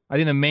 I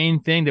think the main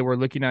thing that we're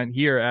looking at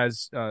here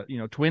as,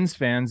 Twins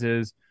fans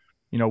is,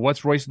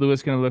 what's Royce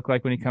Lewis going to look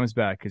like when he comes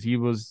back? Because he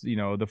was,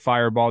 the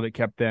fireball that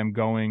kept them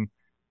going,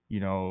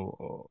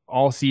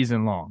 all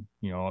season long.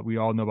 We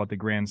all know about the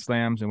grand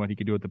slams and what he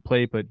could do at the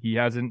plate, but he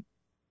hasn't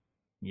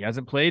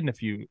played in a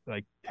few,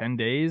 like 10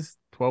 days,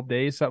 12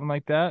 days, something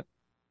like that.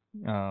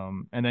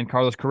 And then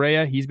Carlos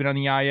Correa, he's been on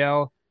the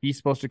IL. He's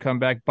supposed to come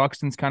back.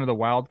 Buxton's kind of the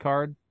wild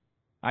card.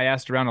 I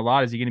asked around a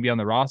lot, is he going to be on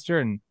the roster?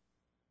 And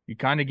you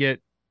kind of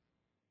get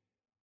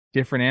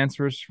different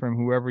answers from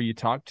whoever you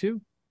talk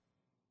to.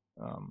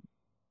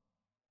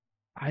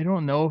 I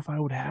don't know if I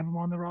would have him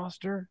on the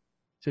roster,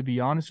 to be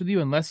honest with you,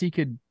 unless he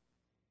could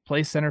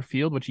play center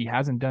field, which he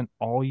hasn't done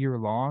all year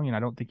long, and I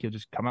don't think he'll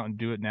just come out and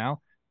do it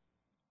now.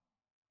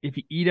 If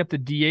you eat up the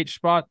DH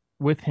spot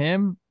with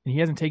him, and he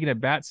hasn't taken a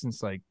bat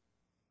since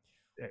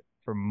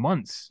for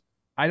months,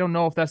 I don't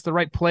know if that's the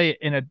right play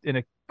in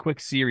a quick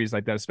series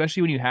like that,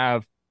 especially when you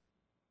have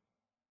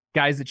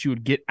guys that you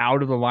would get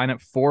out of the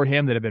lineup for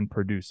him that have been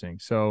producing.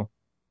 So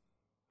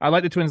I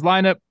like the Twins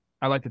lineup.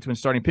 I like the Twins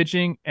starting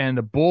pitching, and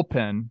the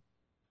bullpen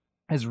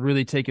has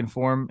really taken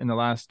form in the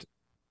last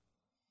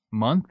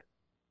month.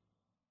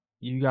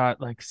 You got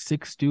like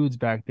 6 dudes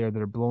back there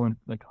that are blowing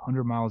like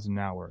 100 miles an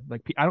hour.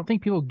 Like, I don't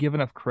think people give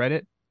enough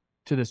credit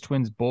to this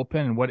Twins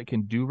bullpen and what it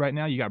can do right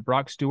now. You got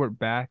Brock Stewart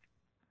back.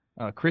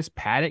 Chris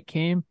Paddock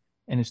came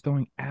and is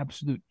throwing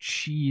absolute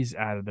cheese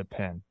out of the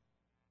pen.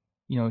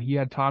 He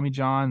had Tommy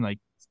John,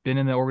 been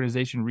in the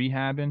organization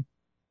rehabbing.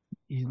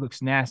 He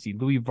looks nasty.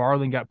 Louis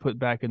Varland got put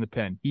back in the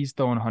pen. He's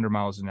throwing 100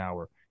 miles an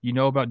hour.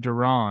 About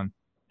Duran.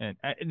 And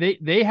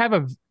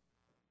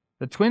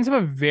the Twins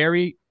have a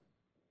very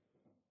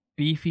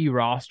beefy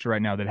roster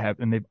right now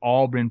and they've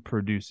all been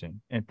producing,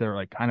 and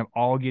they're kind of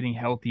all getting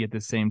healthy at the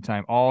same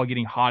time, all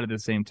getting hot at the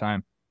same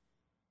time.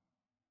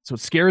 So it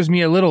scares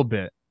me a little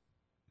bit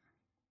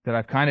that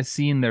I've kind of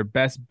seen their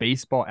best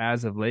baseball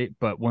as of late,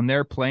 but when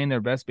they're playing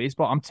their best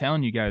baseball, I'm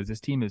telling you guys,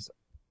 this team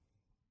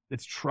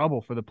it's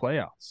trouble for the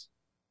playoffs.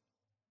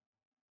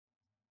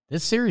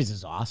 This series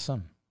is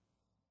awesome.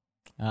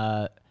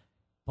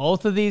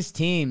 Both of these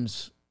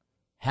teams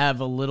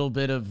have a little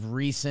bit of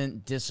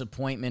recent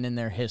disappointment in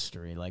their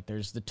history. Like,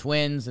 there's the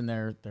Twins and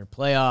their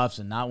playoffs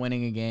and not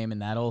winning a game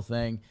and that whole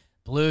thing.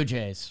 Blue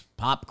Jays,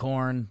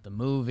 popcorn, the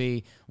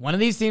movie. One of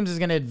these teams is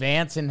going to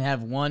advance and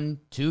have won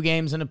 2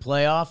 games in the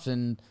playoffs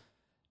and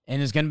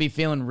is going to be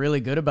feeling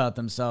really good about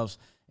themselves.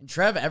 And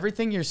Trev,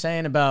 everything you're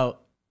saying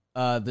about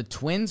the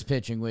Twins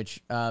pitching,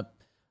 which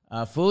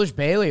Foolish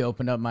Bailey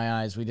opened up my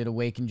eyes. We did a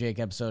Wake and Jake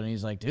episode, and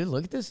he's like, dude,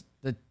 look at this.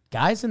 The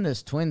guys in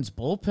this Twins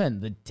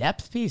bullpen, the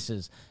depth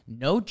pieces,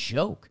 no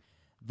joke.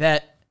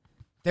 That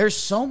there's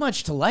so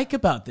much to like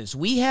about this.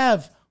 We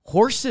have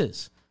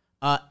horses.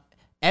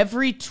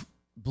 Every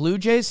Blue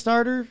Jays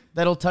starter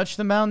that'll touch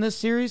the mound this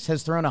series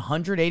has thrown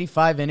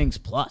 185 innings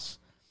plus.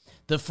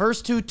 The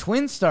first 2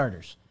 Twin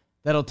starters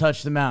that'll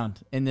touch the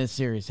mound in this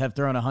series have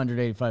thrown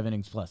 185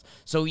 innings plus.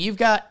 So you've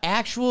got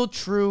actual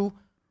true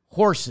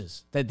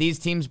horses that these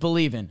teams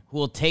believe in who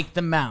will take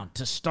the mound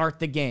to start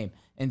the game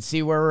and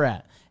see where we're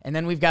at. And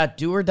then we've got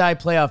do or die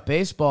playoff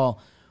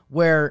baseball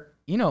where,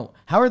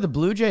 how are the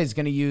Blue Jays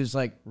going to use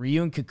like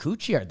Ryu and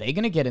Kikuchi? Are they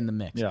going to get in the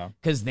mix? Yeah.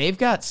 Because they've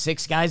got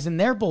 6 guys in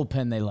their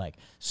bullpen they like.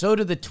 So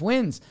do the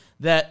Twins.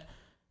 That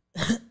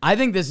I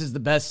think this is the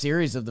best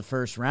series of the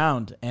first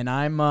round. And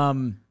I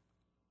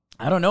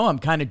don't know, I'm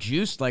kind of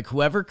juiced. Like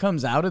whoever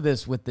comes out of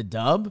this with the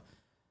dub,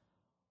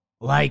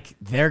 like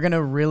they're going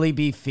to really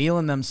be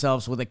feeling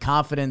themselves with a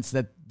confidence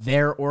that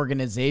their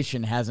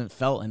organization hasn't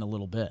felt in a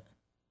little bit.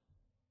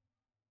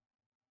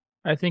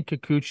 I think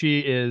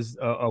Kikuchi is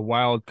a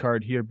wild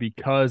card here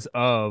because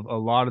of a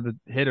lot of the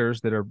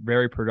hitters that are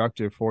very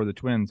productive for the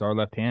Twins are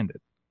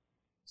left-handed.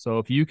 So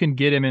if you can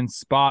get him in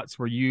spots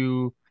where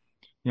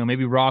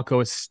maybe Rocco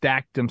has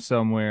stacked him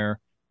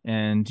somewhere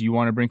and you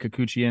want to bring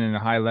Kikuchi in a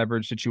high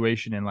leverage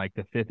situation in like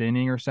the 5th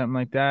inning or something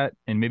like that,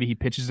 and maybe he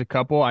pitches a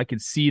couple, I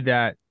could see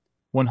that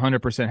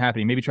 100%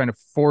 happening. Maybe trying to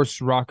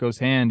force Rocco's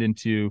hand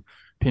into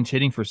pinch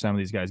hitting for some of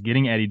these guys,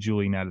 getting Eddie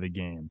Julian out of the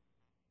game.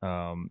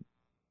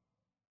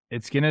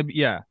 It's going to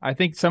be, I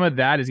think some of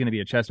that is going to be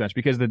a chess match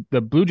because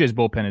the Blue Jays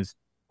bullpen is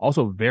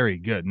also very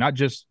good. Not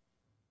just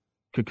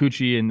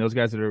Kikuchi and those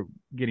guys that are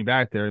getting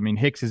back there. I mean,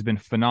 Hicks has been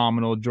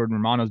phenomenal. Jordan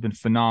Romano's been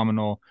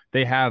phenomenal.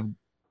 They have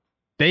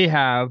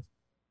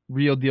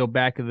real deal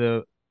back of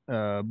the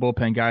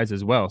bullpen guys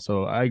as well.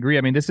 So I agree.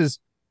 I mean, it's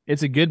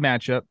a good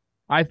matchup.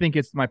 I think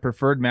it's my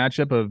preferred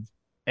matchup of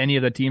any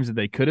of the teams that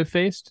they could have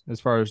faced as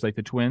far as like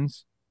the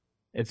Twins.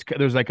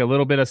 There's like a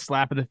little bit of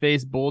slap in the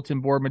face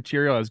bulletin board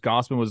material as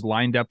Gausman was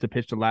lined up to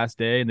pitch the last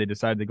day and they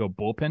decided to go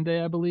bullpen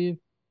day, I believe,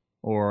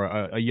 or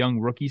a young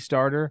rookie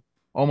starter.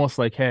 Almost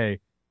like, hey,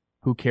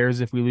 who cares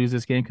if we lose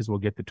this game because we'll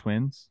get the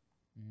Twins?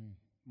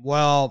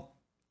 Well,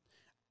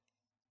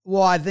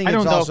 I think I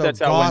don't it's know also if that's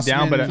how it went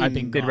down, but I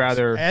think they'd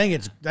rather. I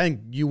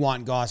think you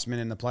want Gausman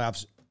in the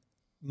playoffs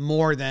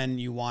more than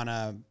you want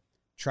to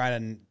try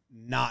to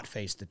not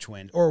face the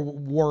Twins or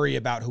worry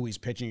about who he's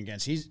pitching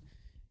against.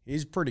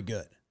 He's pretty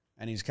good,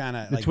 and he's kind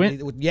of like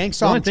with Yanks.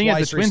 The only thing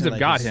is the Twins recently, have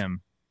got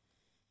him.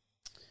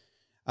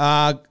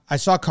 I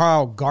saw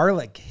Carl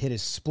Garlick hit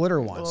his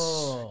splitter once.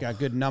 Oh. Got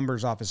good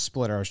numbers off his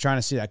splitter. I was trying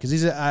to see that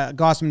because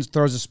Gausman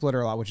throws a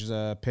splitter a lot, which is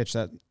a pitch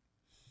that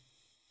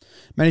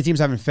many teams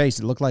haven't faced.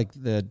 It looked like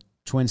the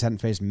Twins hadn't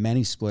faced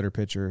many splitter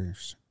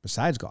pitchers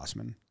besides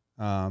Gausman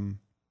from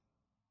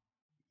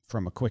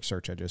a quick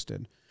search I just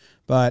did.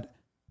 But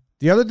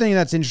the other thing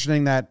that's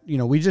interesting that,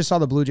 we just saw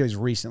the Blue Jays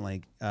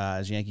recently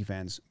as Yankee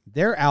fans.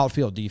 Their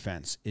outfield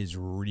defense is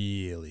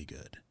really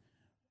good.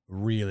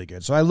 Really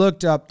good. So I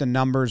looked up the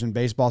numbers, and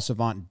Baseball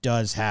Savant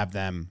does have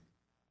them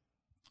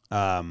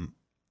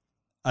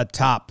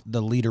atop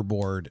the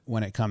leaderboard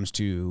when it comes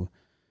to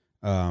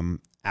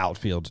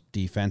outfield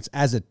defense.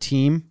 As a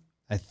team,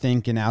 I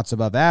think in outs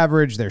above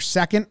average, they're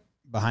second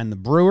behind the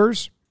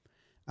Brewers.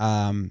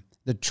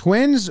 The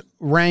Twins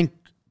rank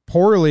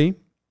poorly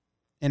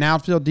in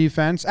outfield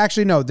defense.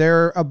 Actually, no,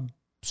 they're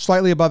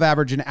slightly above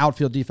average in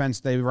outfield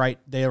defense. They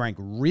rank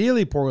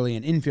really poorly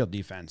in infield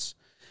defense.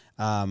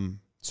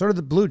 So do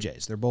the Blue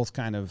Jays. They're both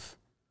kind of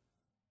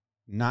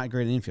not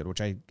great in infield,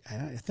 which I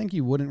think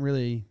you wouldn't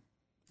really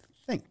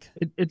think.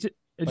 It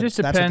just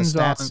depends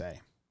on. Say.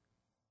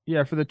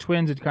 Yeah, for the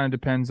Twins, it kind of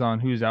depends on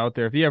who's out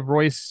there. If you have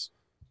Royce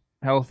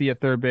healthy at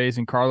third base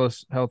and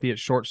Carlos healthy at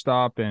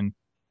shortstop and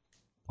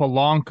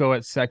Polanco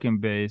at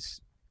second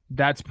base,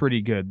 that's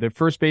pretty good. The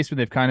first baseman,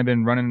 they've kind of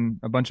been running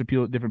a bunch of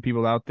different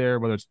people out there,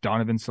 whether it's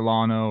Donovan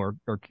Solano or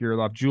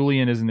Kirilloff.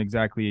 Julian isn't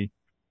exactly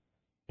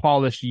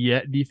polished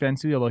yet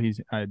defensively, although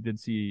I did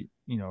see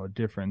a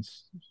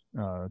difference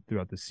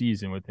throughout the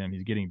season with him.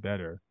 He's getting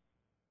better.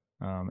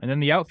 And then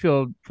the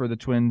outfield for the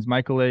Twins,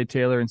 Michael A.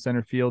 Taylor in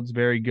center field's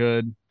very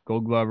good.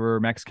 Gold Glover.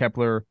 Max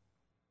Kepler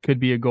could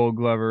be a Gold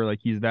Glover. Like,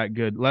 he's that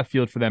good. Left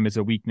field for them is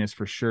a weakness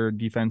for sure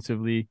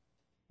defensively,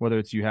 whether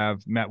it's you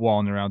have Matt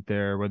Wallner out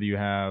there, whether you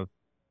have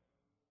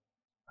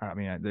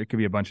there could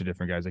be a bunch of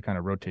different guys that kind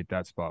of rotate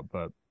that spot,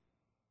 but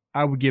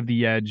I would give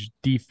the edge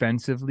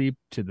defensively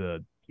to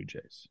the Blue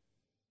Jays.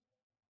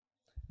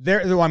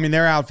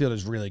 Their outfield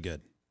is really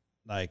good.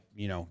 Like,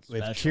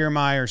 with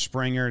Kiermaier,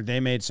 Springer, they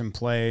made some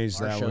plays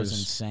that was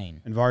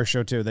insane. And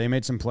Varsho too. They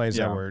made some plays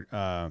that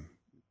were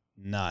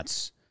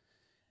nuts,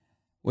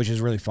 which is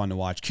really fun to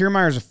watch.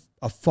 Kiermaier's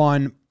a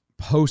fun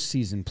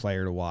postseason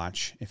player to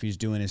watch if he's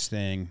doing his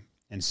thing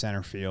in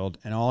center field.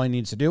 And all he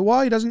needs to do,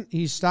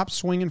 he stopped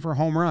swinging for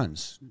home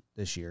runs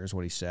this year is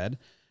what he said.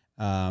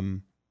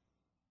 But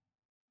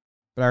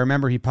I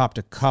remember he popped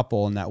a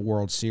couple in that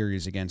World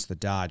Series against the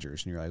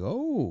Dodgers. And you're like,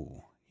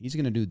 oh, he's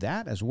going to do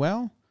that as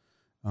well?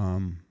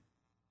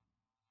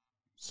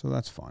 So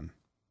that's fun.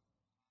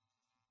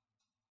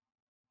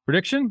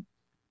 Prediction?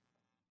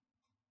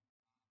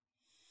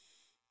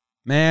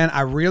 Man,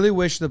 I really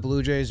wish the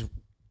Blue Jays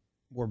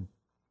were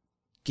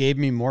gave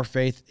me more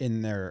faith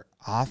in their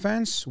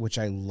offense, which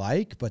I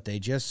like, but they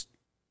just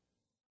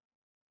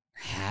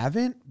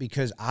haven't,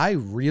 because I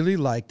really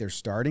like their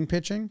starting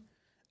pitching.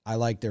 I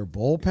like their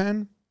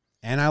bullpen,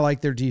 and I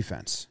like their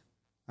defense.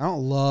 I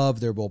don't love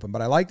their bullpen,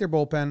 but I like their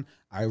bullpen.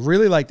 I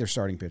really like their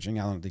starting pitching.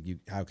 I don't think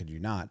how could you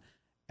not?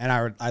 And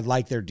I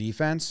like their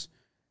defense,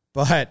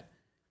 but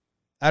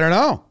I don't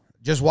know.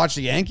 Just watch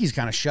the Yankees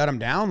kind of shut them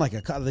down.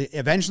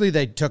 Eventually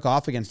they took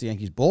off against the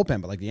Yankees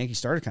bullpen, but the Yankees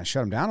started kind of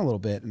shut them down a little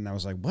bit. And I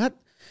was like, what?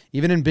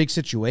 Even in big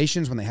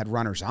situations when they had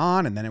runners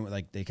on, and then it was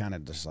they kind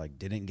of just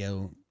didn't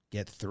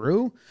get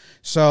through.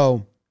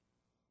 So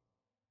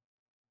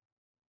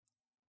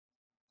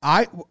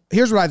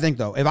here's what I think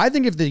though.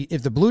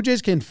 If the Blue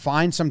Jays can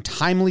find some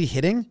timely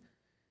hitting,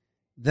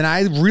 then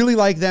I really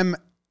like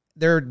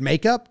their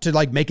makeup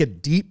to make a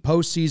deep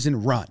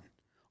postseason run.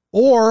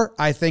 Or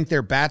I think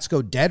their bats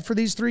go dead for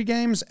these 3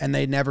 games and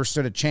they never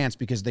stood a chance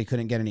because they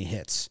couldn't get any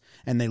hits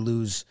and they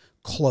lose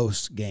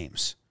close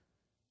games.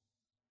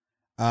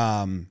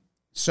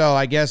 So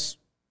I guess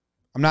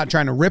I'm not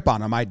trying to rip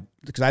on them.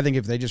 Because I think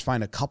if they just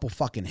find a couple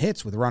fucking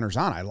hits with runners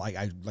on,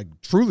 I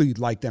truly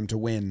like them to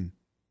win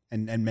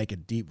and make a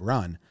deep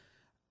run.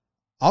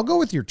 I'll go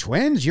with your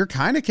Twins. You're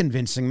kind of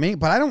convincing me,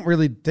 but I don't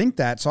really think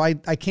that. So I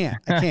can't.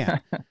 Yeah,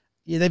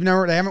 they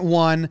haven't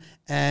won.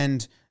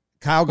 And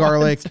Kyle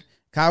Garlick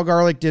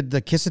did the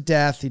kiss of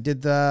death. He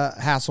did the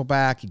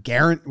Hasselback.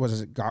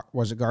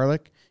 Was it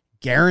Garlick?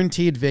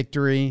 Guaranteed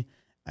victory.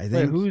 I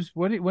think.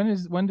 Wait,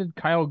 when did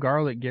Kyle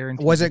Garlick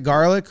guarantee? Was it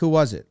Garlick? Who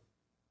was it?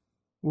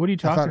 What are you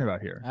talking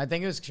about here? I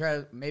think it was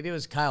maybe it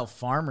was Kyle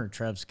Farmer,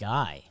 Trev's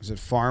guy. Was it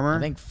Farmer? I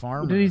think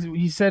Farmer.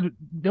 He said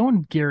no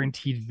one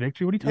guaranteed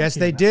victory. What are you talking about? Yes,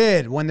 they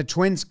did. When the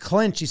Twins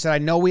clinched, he said, I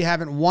know we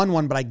haven't won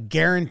one, but I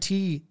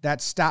guarantee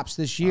that stops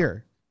this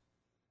year.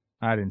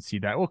 I didn't see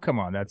that. Well, come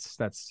on. That's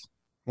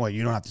Well,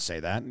 you don't have to say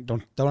that.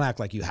 Don't act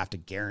like you have to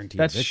guarantee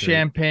that's victory.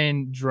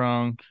 Champagne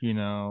drunk,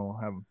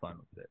 having fun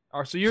with it.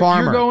 All right, so you're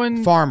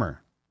going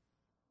Farmer.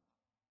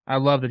 I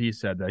love that he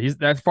said that.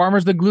 That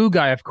Farmer's the glue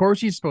guy. Of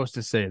course he's supposed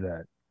to say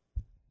that.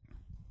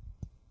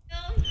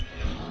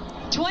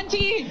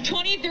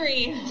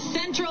 2023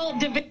 Central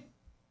Division.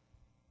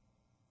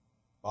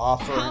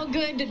 Offer. How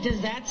good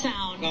does that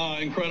sound?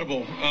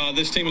 Incredible.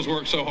 This team has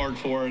worked so hard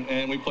for it,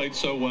 and we played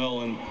so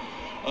well. And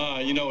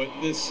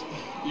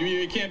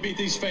you can't beat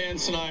these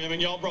fans tonight. I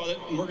mean, y'all brought it,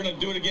 and we're going to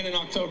do it again in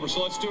October.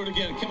 So let's do it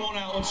again. Come on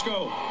out. Let's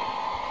go.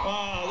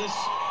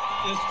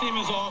 This team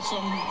is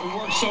awesome. We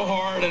worked so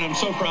hard, and I'm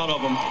so proud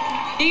of them.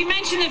 You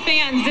mentioned the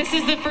fans. This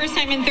is the first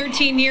time in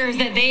 13 years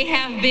that they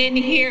have been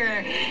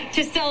here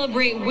to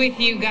celebrate with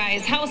you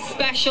guys. How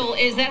special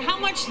is that? How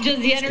much does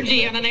the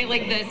energy on a night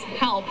like this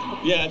help?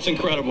 Yeah, it's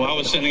incredible. I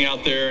was sitting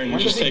out there and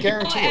just taking...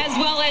 As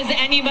well as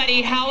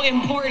anybody, how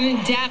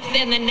important depth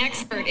and the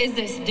next part is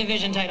this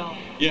division title?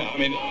 Yeah, I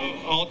mean,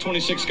 all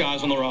 26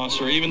 guys on the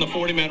roster, even the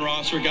 40-man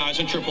roster guys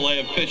in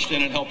AAA have pitched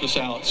in and helped us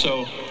out.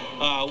 So,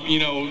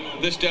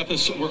 this depth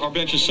our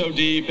bench is so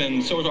deep,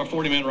 and so is our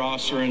 40-man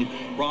roster, and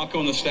Rocco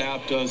and the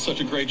staff does such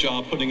a great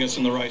job putting us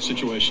in the right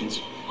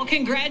situations. Well,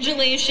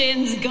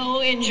 congratulations. Go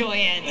enjoy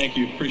it. Thank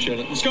you. Appreciate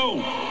it. Let's go.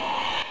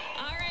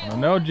 I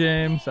don't know,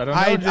 James.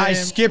 I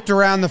skipped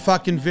around the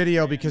fucking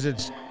video because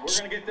it's... We're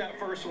going to get that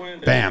first win.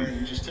 Bam.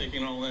 And just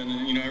taking it all in.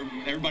 And,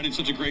 everybody did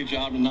such a great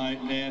job tonight.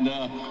 And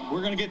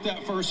we're going to get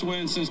that first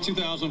win since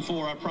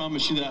 2004. I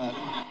promise you that.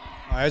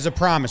 It's a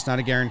promise, not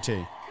a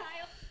guarantee.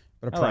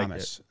 But a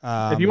promise.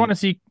 If you want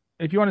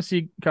to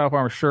see Kyle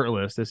Farmer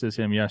shirtless, this is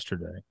him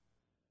yesterday.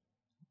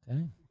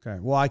 Okay.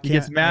 Well, I can't. He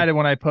gets mad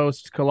when I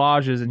post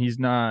collages and he's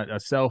not a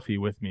selfie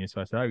with me. So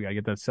I said, I gotta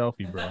get that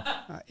selfie, bro.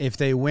 If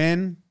they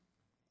win,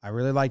 I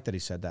really like that he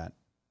said that.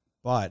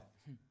 But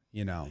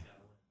we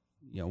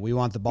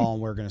want the ball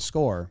and we're going to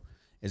score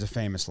is a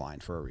famous line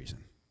for a reason.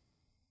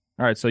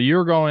 All right. So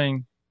you're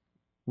going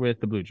with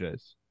the Blue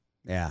Jays.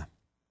 Yeah.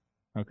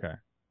 Okay.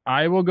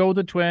 I will go with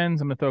the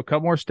Twins. I'm going to throw a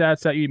couple more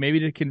stats at you,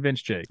 maybe to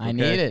convince Jake. I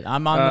need it.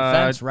 I'm on the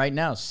fence right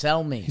now.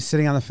 Sell me. He's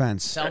sitting on the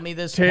fence. Sell me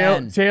this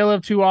pen. Tale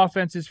of two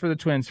offenses for the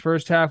Twins.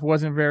 First half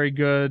wasn't very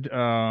good.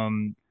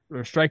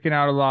 They're striking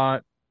out a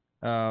lot.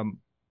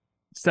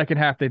 Second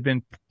half, they've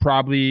been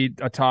probably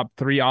a top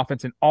 3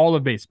 offense in all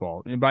of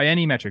baseball. And by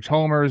any metrics,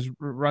 homers,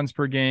 runs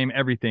per game,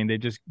 everything. They've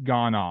just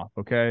gone off,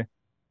 okay?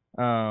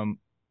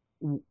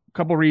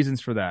 Couple reasons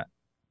for that.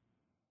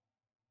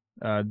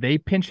 They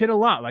pinch hit a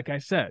lot, like I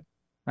said.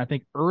 I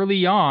think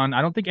early on,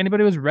 I don't think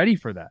anybody was ready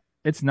for that.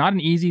 It's not an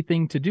easy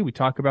thing to do. We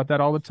talk about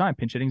that all the time.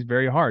 Pinch hitting is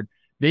very hard.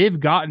 They've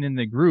gotten in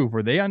the groove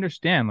where they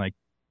understand,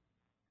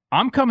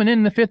 I'm coming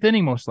in the 5th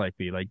inning most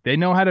likely. They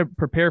know how to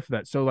prepare for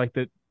that. So,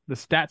 the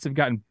stats have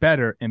gotten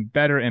better and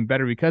better and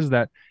better because of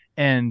that.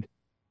 And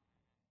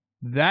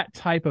that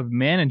type of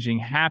managing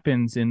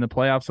happens in the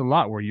playoffs a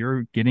lot where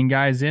you're getting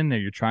guys in there.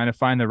 You're trying to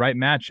find the right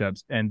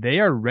matchups. And they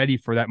are ready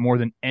for that more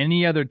than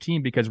any other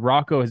team because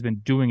Rocco has been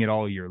doing it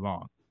all year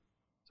long.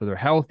 So they're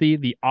healthy.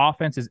 The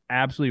offense is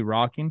absolutely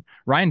rocking.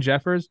 Ryan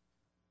Jeffers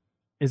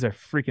is a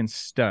freaking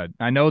stud.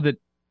 I know that,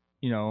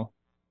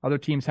 other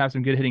teams have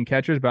some good hitting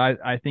catchers, but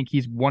I think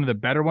he's one of the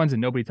better ones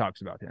and nobody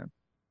talks about him.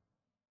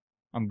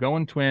 I'm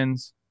going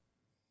Twins.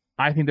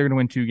 I think they're going to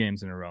win 2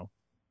 games in a row.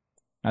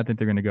 I think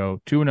they're going to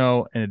go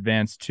 2-0 and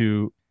advance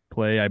to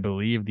play, I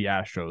believe, the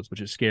Astros,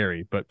 which is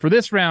scary. But for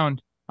this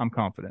round, I'm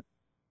confident.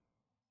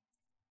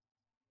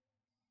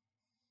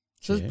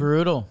 This is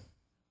brutal.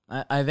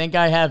 I think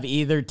I have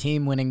either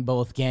team winning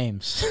both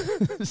games.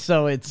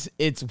 So it's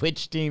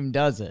which team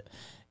does it.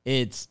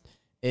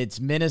 It's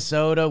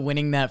Minnesota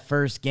winning that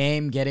first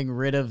game, getting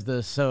rid of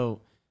the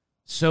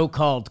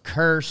so-called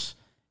curse.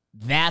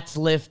 That's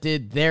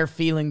lifted. They're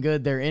feeling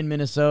good. They're in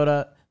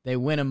Minnesota. They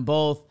win them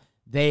both.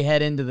 They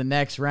head into the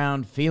next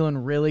round feeling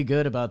really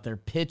good about their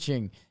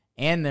pitching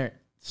and their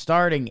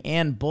starting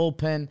and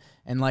bullpen.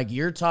 And like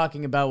you're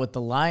talking about with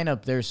the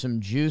lineup, there's some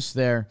juice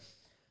there.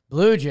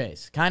 Blue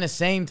Jays, kind of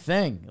same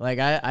thing. Like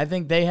I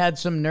think they had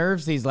some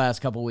nerves these last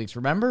couple weeks.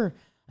 Remember,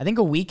 I think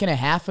a week and a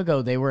half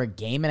ago, they were a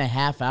game and a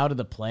half out of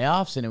the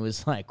playoffs, and it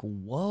was like,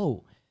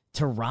 whoa,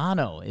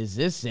 Toronto, is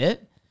this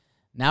it?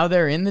 Now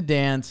they're in the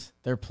dance.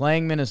 They're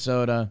playing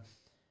Minnesota.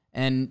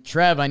 And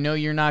Trev, I know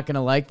you're not going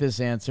to like this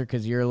answer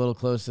because you're a little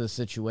close to the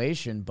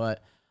situation,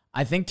 but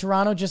I think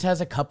Toronto just has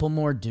a couple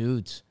more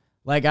dudes.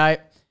 Like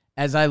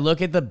as I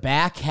look at the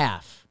back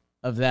half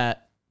of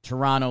that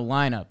Toronto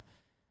lineup,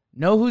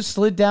 know who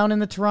slid down in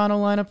the Toronto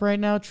lineup right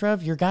now,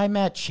 Trev? Your guy,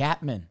 Matt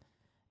Chapman.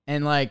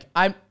 And like,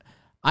 I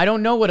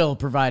don't know what he'll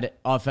provide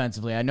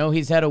offensively. I know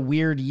he's had a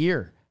weird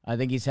year. I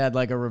think he's had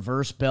like a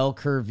reverse bell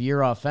curve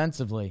year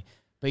offensively.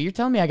 But you're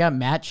telling me I got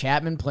Matt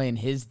Chapman playing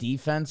his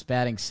defense,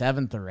 batting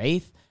 7th or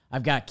 8th?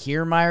 I've got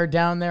Kiermaier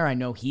down there. I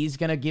know he's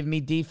going to give me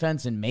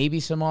defense and maybe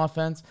some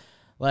offense.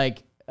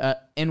 Like,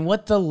 and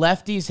what the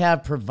lefties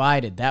have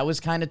provided, that was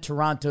kind of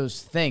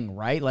Toronto's thing,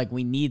 right? Like,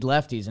 we need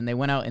lefties. And they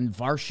went out, and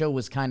Varsho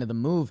was kind of the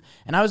move.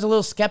 And I was a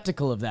little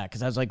skeptical of that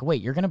because I was like,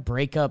 wait, you're going to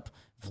break up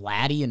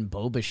Vladdy and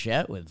Bo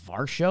Bichette with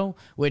Varsho?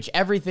 Which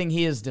everything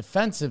he is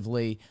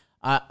defensively,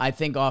 I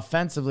think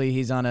offensively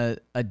he's on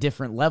a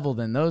different level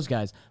than those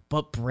guys.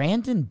 But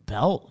Brandon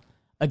Belt,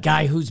 a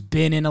guy who's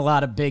been in a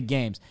lot of big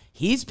games,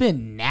 he's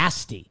been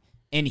nasty.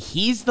 And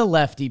he's the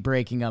lefty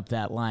breaking up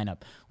that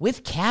lineup.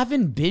 With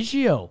Cavan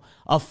Biggio,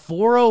 a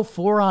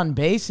 404 on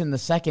base in the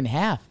second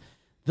half.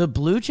 The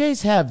Blue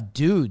Jays have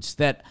dudes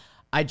that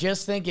I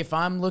just think if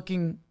I'm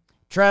looking...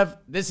 Trev,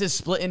 this is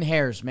splitting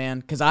hairs,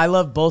 man, because I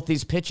love both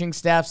these pitching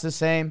staffs the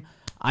same.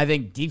 I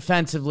think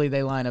defensively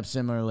they line up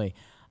similarly.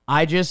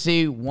 I just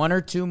see 1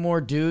 or 2 more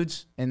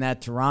dudes in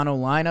that Toronto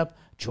lineup.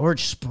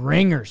 George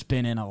Springer's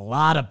been in a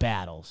lot of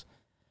battles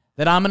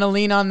that I'm going to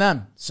lean on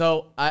them.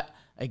 So,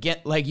 again,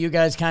 like you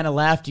guys kind of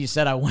laughed. You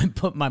said I wouldn't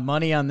put my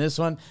money on this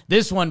one.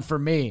 This one for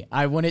me,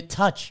 I wouldn't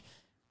touch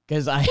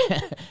because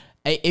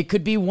it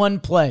could be one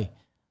play.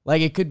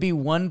 Like, it could be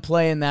one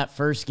play in that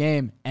first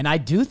game. And I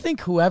do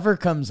think whoever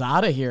comes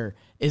out of here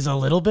is a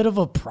little bit of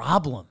a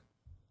problem.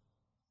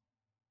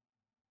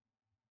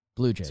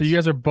 Blue Jays. So you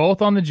guys are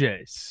both on the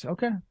Jays.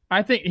 Okay.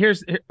 I think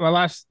here's my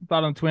last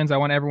thought on Twins. I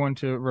want everyone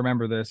to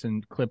remember this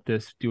and clip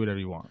this, do whatever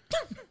you want.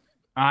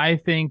 I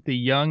think the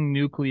young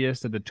nucleus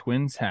that the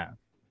Twins have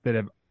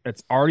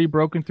that's already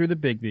broken through the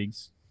big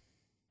leagues,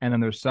 and then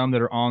there's some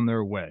that are on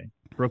their way.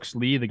 Brooks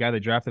Lee, the guy they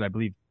drafted, I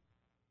believe,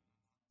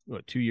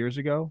 2 years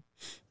ago?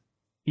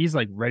 He's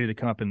like ready to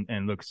come up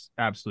and looks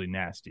absolutely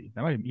nasty.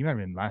 He might have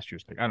been last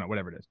year's pick. I don't know,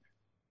 whatever it is.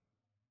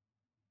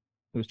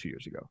 It was 2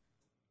 years ago.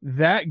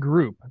 That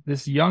group,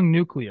 this young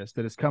nucleus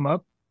that has come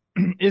up,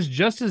 is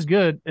just as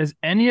good as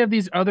any of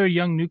these other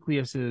young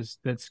nucleuses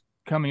that's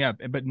coming up,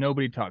 but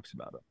nobody talks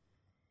about it.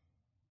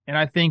 And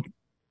I think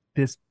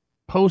this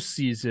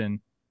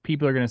postseason,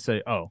 people are going to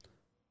say, oh,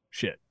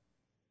 shit.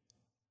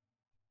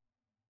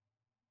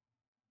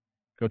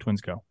 Go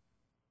Twins, go.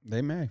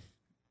 They may.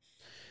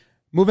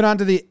 Moving on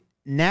to the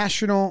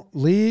National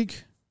League.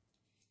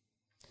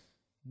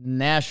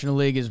 National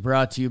League is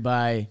brought to you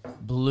by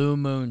Blue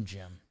Moon,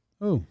 Jim.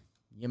 Oh.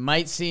 You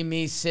might see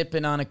me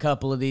sipping on a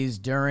couple of these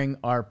during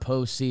our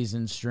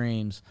postseason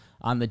streams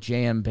on the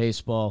JM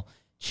Baseball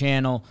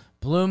channel.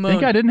 Blue Moon.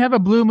 Think I didn't have a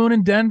Blue Moon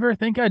in Denver?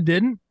 Think I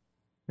didn't?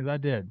 Because I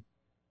did.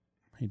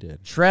 He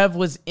did. Trev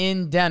was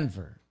in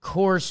Denver,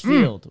 Coors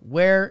Field,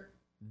 where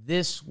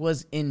this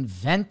was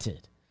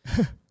invented.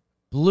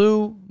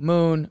 Blue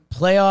Moon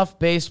playoff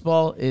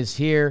baseball is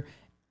here.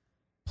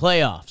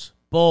 Playoffs,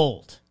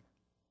 bold.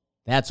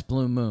 That's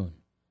Blue Moon.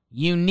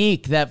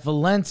 Unique, that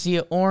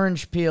Valencia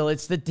orange peel.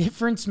 It's the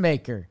difference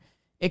maker.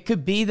 It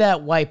could be that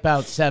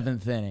wipeout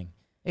 7th inning.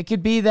 It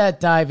could be that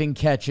diving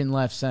catch in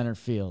left center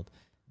field.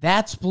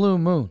 That's Blue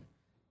Moon.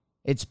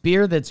 It's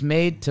beer that's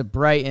made to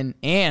brighten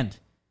and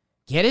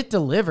get it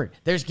delivered.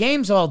 There's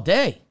games all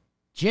day.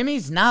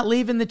 Jimmy's not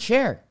leaving the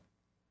chair.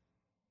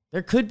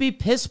 There could be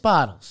piss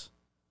bottles.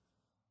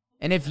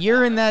 And if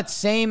you're in that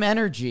same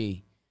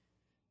energy,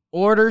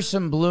 order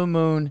some Blue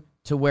Moon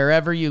to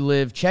wherever you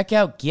live. Check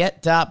out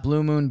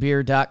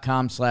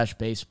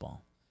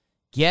get.bluemoonbeer.com/baseball.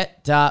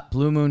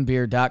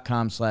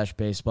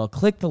 Get.bluemoonbeer.com/baseball.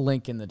 Click the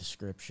link in the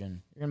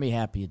description. You're going to be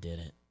happy you did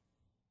it.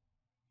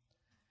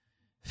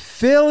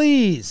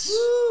 Phillies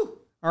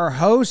are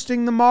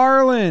hosting the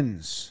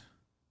Marlins.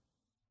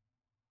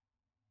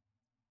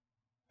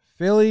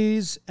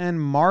 Phillies and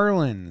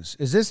Marlins.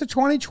 Is this a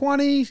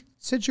 2020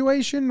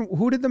 situation?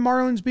 Who did the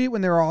Marlins beat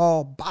when they were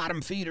all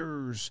bottom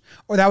feeders?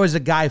 Or that was a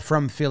guy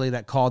from Philly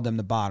that called them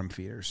the bottom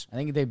feeders. I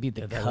think they beat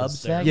the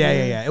Cubs.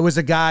 Yeah. It was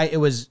a guy. It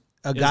was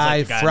a guy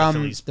like the guy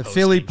from in the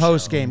Philly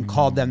post show. game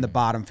called them the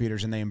bottom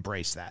feeders, and they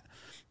embraced that.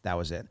 That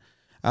was it.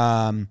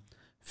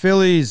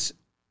 Phillies.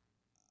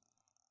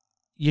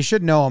 You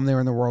should know them. They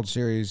were in the World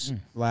Series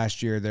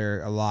last year.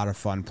 They're a lot of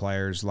fun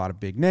players, a lot of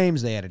big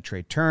names. They added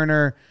Trey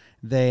Turner.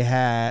 They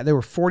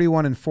were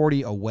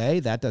 41-40 away.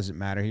 That doesn't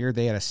matter here.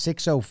 They had a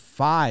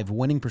 .605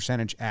 winning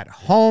percentage at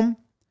home.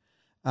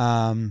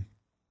 Harper's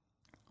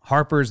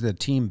the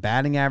team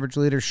batting average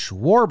leader.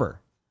 Schwarber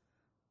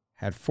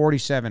had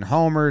 47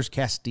 homers.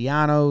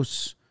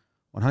 Castellanos,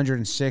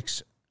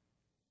 106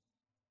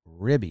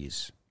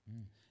 ribbies.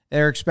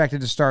 They're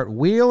expected to start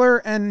Wheeler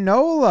and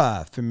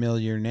Nola,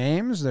 familiar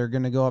names. They're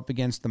going to go up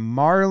against the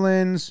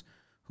Marlins,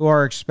 who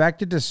are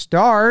expected to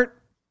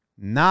start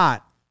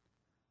not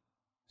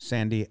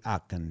Sandy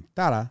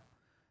Alcantara,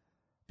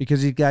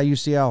 because he's got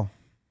UCL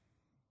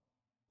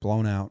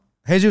blown out.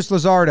 Jesus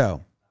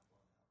Luzardo,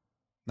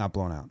 not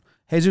blown out.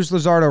 Jesus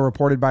Luzardo,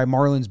 reported by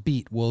Marlins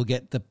Beat, will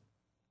get the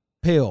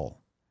pill.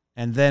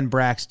 And then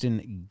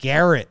Braxton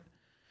Garrett.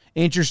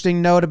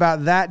 Interesting note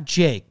about that,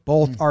 Jake.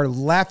 Both are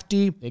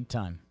lefty Big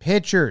time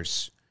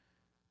pitchers.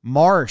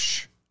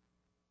 Marsh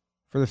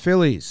for the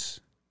Phillies,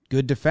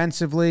 good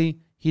defensively.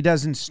 He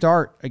doesn't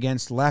start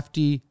against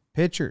lefty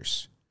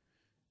pitchers.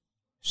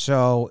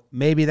 So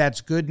maybe that's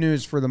good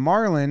news for the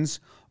Marlins,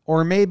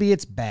 or maybe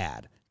it's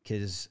bad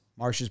because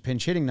Marsh's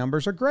pinch hitting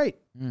numbers are great.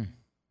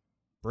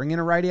 Bring in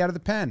a righty out of the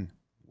pen.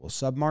 We'll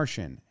sub Marsh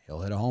in.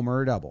 He'll hit a homer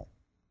or a double.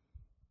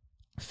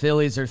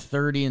 Phillies are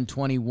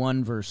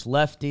 30-21 versus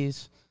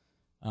lefties.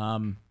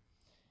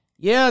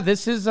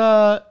 This is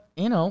a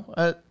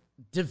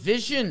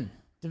division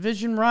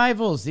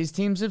rivals. These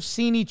teams have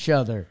seen each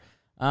other.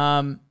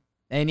 Luzardo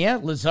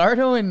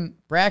and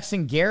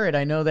Braxton Garrett,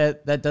 I know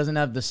that doesn't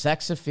have the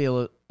sex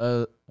appeal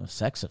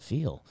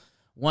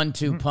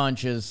 1-2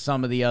 punch as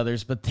some of the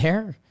others, but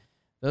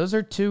those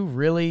are two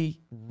really,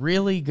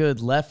 really good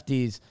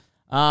lefties.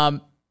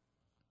 I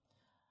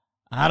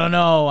don't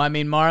know. I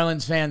mean,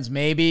 Marlins fans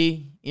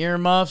maybe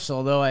earmuffs,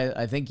 although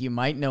I think you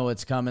might know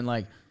what's coming.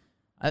 Like,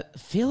 I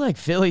feel like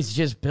Philly's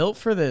just built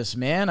for this,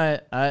 man.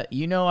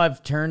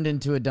 I've turned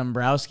into a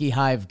Dombrowski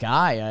Hive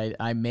guy.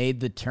 I made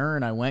the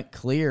turn. I went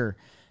clear.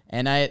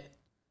 And I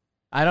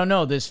don't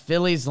know, this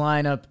Phillies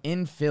lineup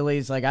in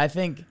Phillies, like I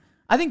think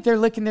they're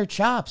licking their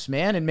chops,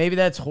 man. And maybe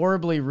that's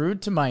horribly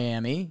rude to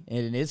Miami.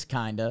 And it is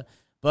kinda.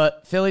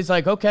 But Philly's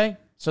like, okay,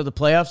 so the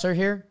playoffs are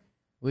here.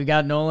 We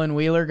got Nolan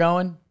Wheeler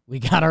going. We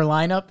got our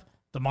lineup.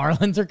 The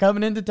Marlins are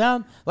coming into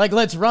town. Like,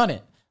 let's run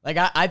it. Like,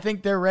 I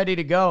think they're ready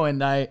to go.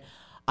 And I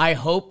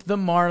hope the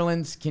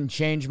Marlins can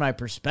change my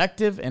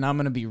perspective. And I'm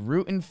going to be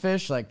rooting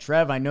fish. Like,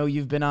 Trev, I know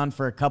you've been on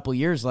for a couple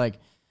years. Like,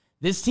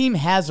 this team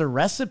has a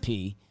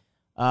recipe.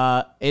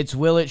 It's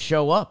will it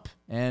show up?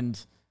 And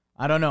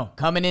I don't know.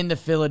 Coming into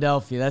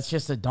Philadelphia, that's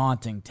just a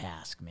daunting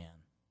task, man.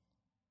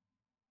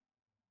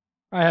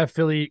 I have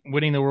Philly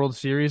winning the World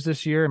Series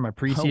this year in my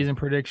preseason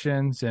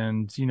predictions.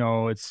 And,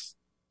 it's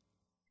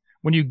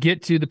when you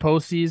get to the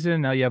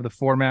postseason, now you have the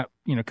format,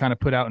 kind of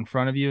put out in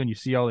front of you and you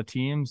see all the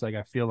teams. Like,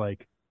 I feel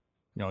like,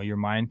 your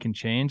mind can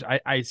change.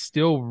 I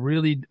still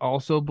really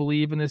also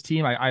believe in this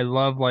team. I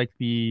love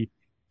made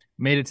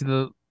it to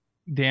the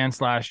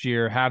dance last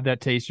year, have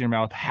that taste in your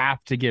mouth,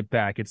 have to get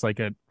back. It's like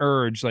an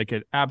urge, like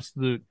an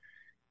absolute,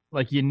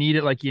 like you need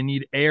it, like you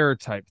need air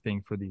type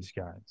thing for these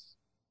guys.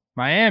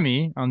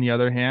 Miami, on the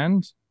other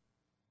hand,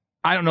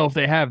 I don't know if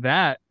they have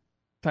that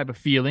type of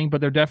feeling,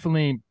 but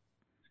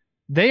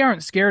they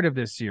aren't scared of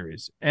this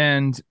series.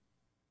 And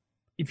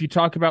if you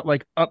talk about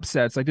like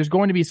upsets, like there's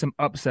going to be some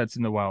upsets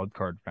in the wild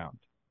card round.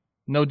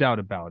 No doubt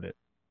about it.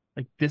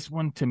 Like this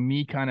one to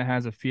me kind of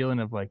has a feeling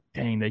of like,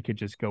 dang, they could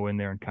just go in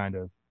there and kind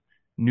of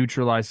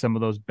neutralize some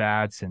of those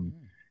bats and,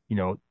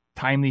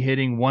 timely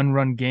hitting,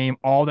 1-run game,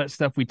 all that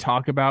stuff we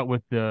talk about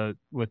with the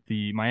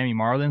Miami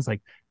Marlins,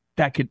 like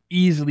that could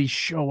easily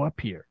show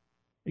up here.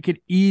 It could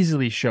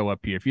easily show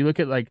up here. If you look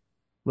at like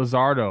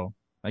Luzardo,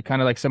 like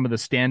kind of like some of the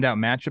standout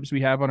matchups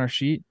we have on our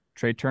sheet,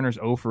 Trey Turner's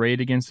 0 for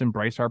 8 against him,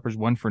 Bryce Harper's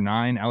 1 for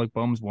 9, Alec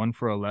Boehm's 1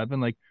 for 11.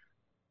 Like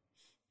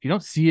if you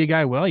don't see a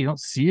guy well, you don't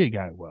see a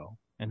guy well.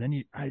 And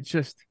then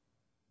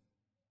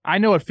I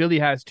know what Philly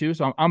has too,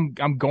 so I'm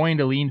going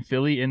to lean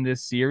Philly in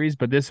this series,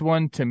 but this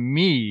one to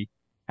me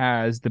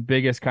has the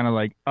biggest kind of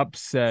like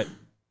upset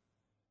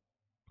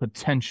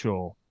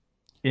potential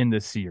in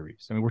this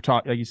series. I mean, we're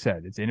talking, like you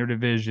said, it's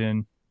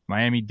interdivision.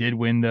 Miami did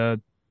win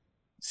the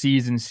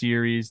season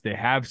series. They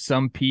have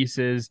some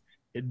pieces.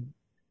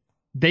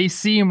 They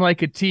seem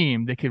like a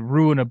team that could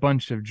ruin a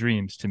bunch of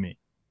dreams to me.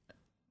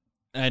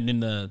 And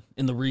in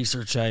the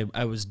research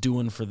I was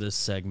doing for this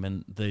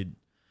segment, the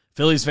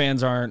Phillies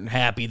fans aren't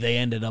happy they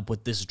ended up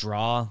with this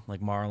draw. Like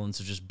Marlins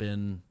have just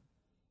been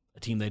a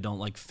team they don't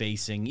like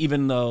facing,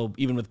 even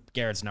with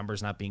Garrett's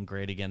numbers not being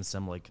great against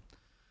them. Like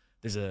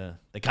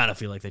they kind of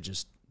feel like they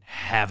just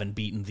haven't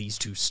beaten these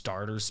two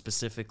starters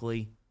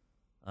specifically.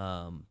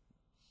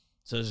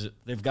 So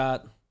they've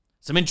got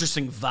some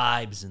interesting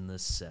vibes in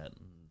this set.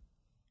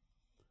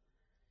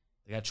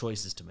 They got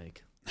choices to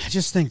make. I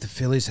just think the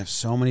Phillies have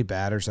so many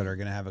batters that are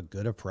going to have a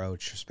good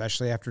approach,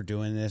 especially after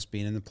doing this,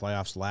 being in the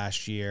playoffs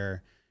last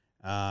year.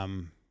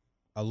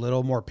 A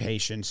little more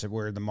patience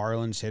where the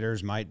Marlins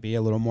hitters might be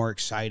a little more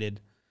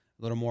excited,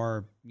 a little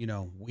more,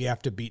 we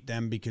have to beat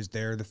them because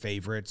they're the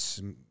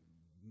favorites,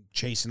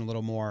 chasing a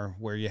little more,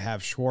 where you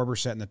have Schwarber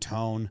setting the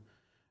tone,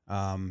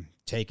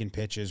 taking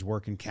pitches,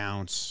 working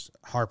counts.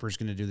 Harper's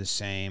going to do the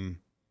same.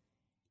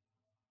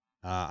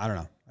 I don't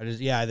know.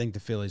 I think the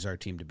Phillies are a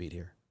team to beat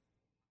here.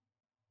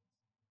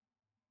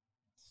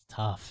 It's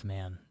tough,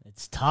 man.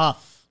 It's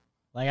tough.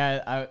 Like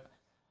I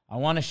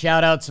want to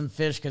shout out some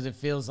fish because it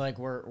feels like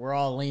we're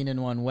all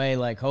leaning one way.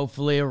 Like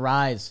hopefully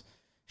Arise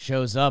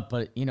shows up,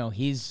 but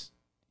he's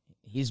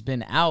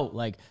been out.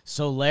 Like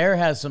Soler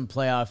has some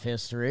playoff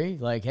history.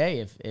 Like,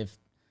 hey, if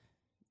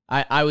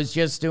I was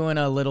just doing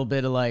a little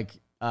bit of like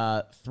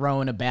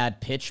throwing a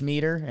bad pitch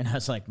meter, and I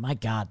was like, my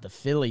God, the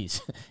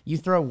Phillies. You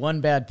throw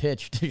one bad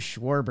pitch to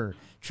Schwarber,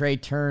 Trey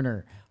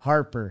Turner,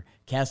 Harper,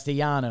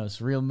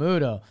 Castellanos, Real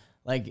Muto,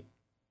 like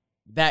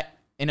that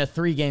in a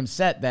 3-game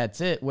set.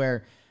 That's it.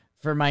 Where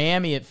for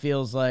Miami, it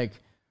feels like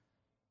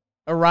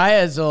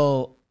Arias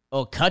will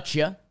cut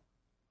you.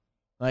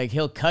 Like,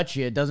 he'll cut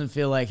you. It doesn't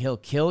feel like he'll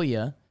kill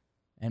you.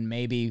 And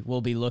maybe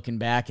we'll be looking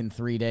back in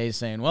 3 days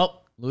saying,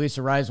 well, Luis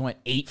Arias went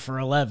 8 for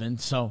 11,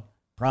 so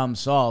problem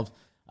solved.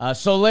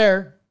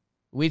 Soler,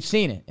 we've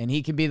seen it, and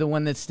he can be the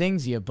one that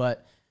stings you.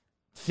 But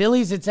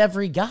Phillies, it's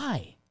every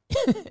guy.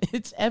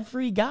 It's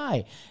every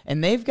guy.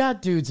 And they've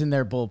got dudes in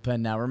their bullpen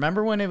now.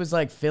 Remember when it was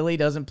like Philly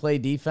doesn't play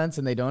defense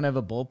and they don't have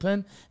a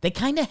bullpen? They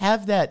kind of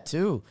have that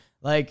too.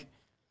 Like,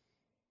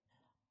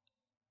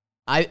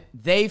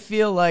 they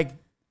feel like,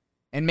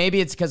 and maybe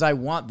it's because I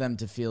want them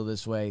to feel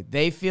this way,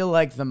 they feel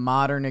like the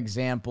modern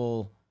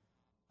example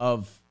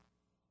of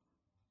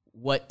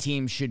what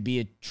teams should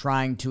be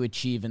trying to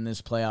achieve in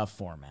this playoff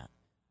format.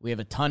 We have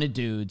a ton of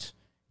dudes.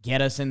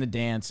 Get us in the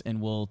dance,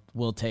 and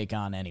we'll take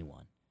on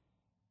anyone.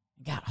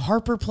 God,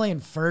 Harper playing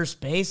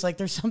first base, like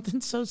there's something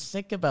so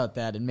sick about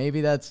that, and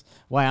maybe that's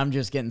why I'm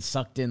just getting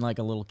sucked in like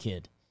a little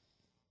kid.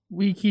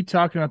 We keep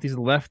talking about these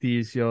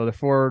lefties, the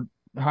 4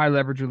 high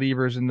leverage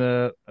relievers in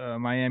the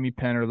Miami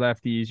pen are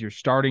lefties. You're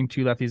starting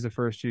 2 lefties the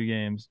first 2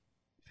 games.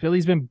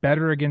 Philly's been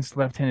better against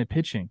left-handed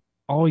pitching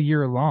all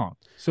year long.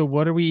 So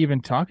what are we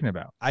even talking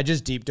about? I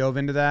just deep dove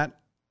into that.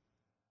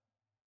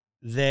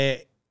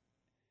 Good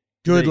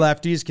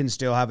lefties can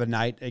still have a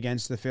night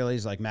against the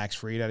Phillies, like Max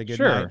Fried had a good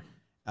night.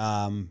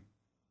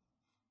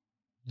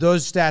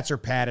 Those stats are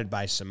padded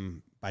by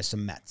some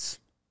Mets.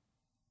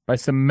 By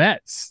some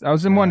Mets. I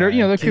was wondering,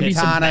 there could be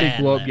some big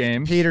blow-up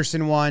games.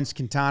 Peterson once,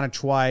 Quintana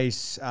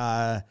twice,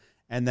 and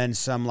then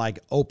some like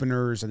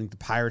openers. I think the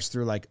Pirates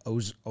threw like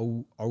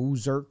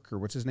Ozark, or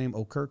what's his name?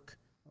 Okert.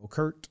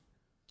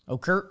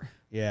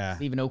 Yeah.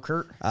 Stephen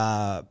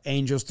Okert.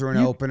 Angels threw an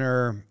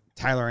opener.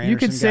 Tyler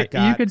Anderson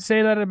you could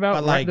say that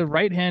about like, the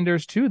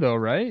right-handers too, though,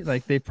 right?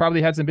 Like they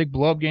probably had some big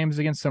blow-up games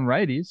against some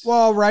righties.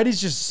 Well, righties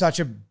just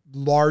such a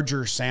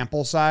larger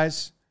sample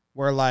size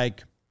where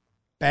like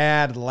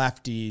bad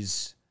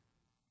lefties.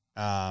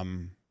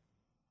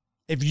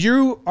 If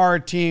you are a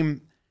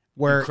team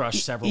where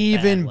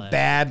even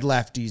bad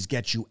lefties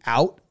get you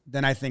out,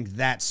 then I think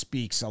that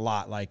speaks a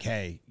lot. Like,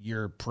 hey,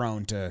 you're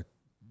prone to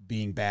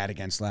being bad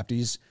against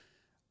lefties.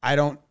 I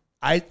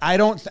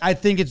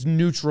think it's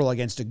neutral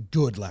against a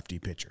good lefty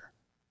pitcher.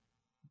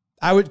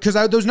 Because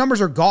those numbers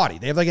are gaudy.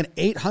 They have like an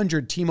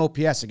 800 team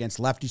OPS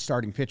against lefty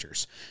starting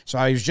pitchers. So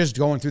I was just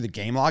going through the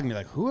game log and be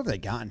like, who have they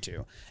gotten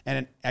to?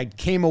 And I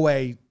came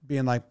away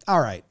being like,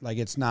 all right, like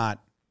it's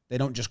not, they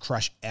don't just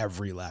crush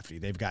every lefty.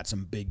 They've got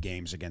some big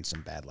games against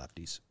some bad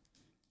lefties.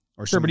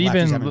 Or some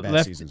lefties having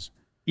bad seasons.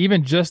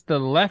 Even just the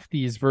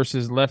lefties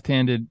versus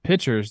left-handed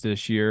pitchers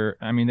this year,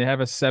 I mean, they have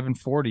a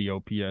 740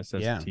 OPS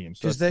as a team.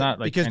 So it's not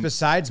like because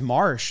besides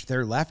Marsh,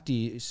 their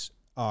lefties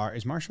are.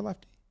 Is Marsh a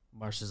lefty?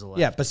 Marsh is a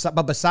lefty. Yeah,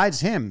 but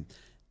besides him,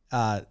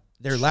 their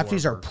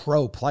lefties are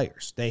pro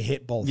players. They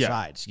hit both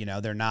sides.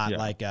 They're not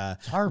like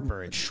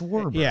Harper and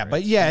Schwarber. Yeah,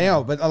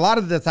 but but a lot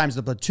of the times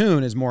the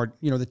platoon is more.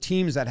 The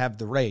teams that have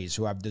the Rays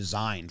who have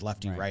designed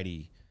lefty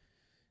righty,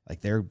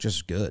 like they're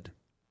just good.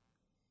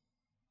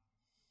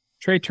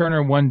 Trey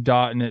Turner 1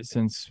 dot in it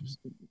since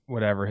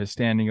whatever his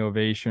standing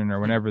ovation or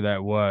whenever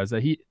that was.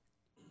 I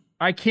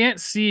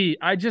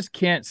just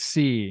can't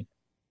see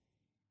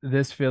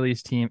this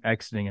Phillies team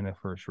exiting in the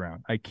first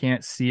round. I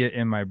can't see it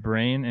in my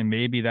brain, and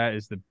maybe that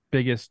is the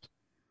biggest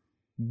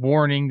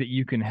warning that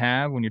you can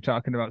have when you're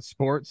talking about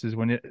sports is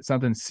when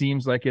something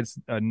seems like it's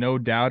a no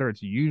doubter.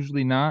 It's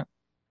usually not.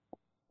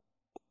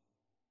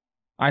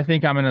 I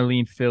think I'm going to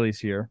lean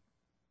Phillies here,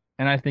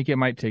 and I think it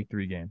might take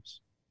 3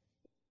 games.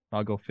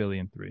 I'll go Philly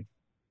in 3.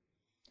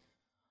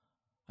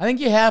 I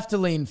think you have to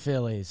lean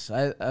Phillies.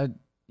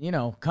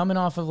 Coming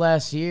off of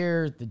last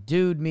year, the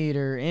dude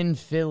meter in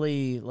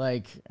Philly,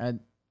 like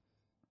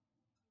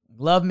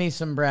Love me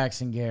some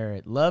Braxton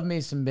Garrett. Love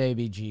me some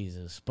baby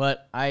Jesus.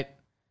 But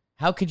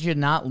how could you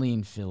not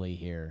lean Philly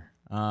here?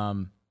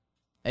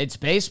 It's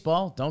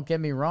baseball. Don't get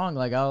me wrong.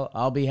 Like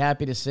I'll be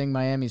happy to sing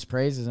Miami's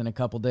praises in a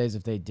couple days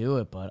if they do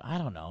it. But I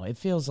don't know. It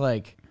feels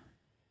like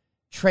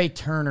Trey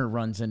Turner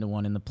runs into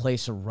one and the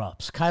place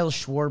erupts. Kyle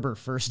Schwarber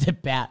first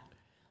at bat.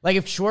 Like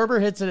if Schwarber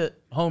hits a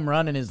home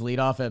run in his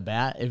leadoff at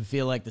bat, it'd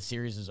feel like the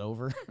series is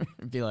over.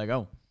 It'd be like,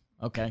 oh,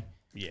 okay,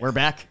 we're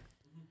back.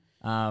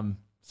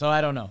 So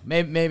I don't know.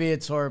 Maybe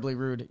it's horribly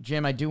rude.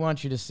 Jim, I do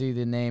want you to see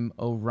the name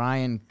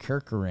Orion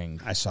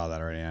Kerkering. I saw that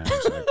already. I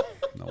was like,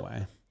 no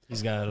way.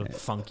 He's got a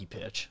funky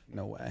pitch.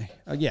 No way.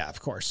 Oh, yeah, of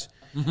course.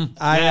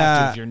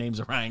 If your name's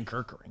Orion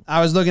Kerkering.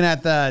 I was looking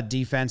at the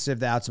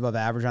defensive, the outs above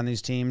average on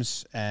these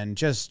teams, and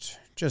just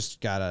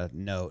got a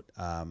note.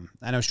 I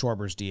know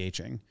Schwarber's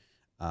DHing.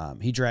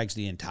 He drags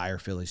the entire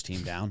Phillies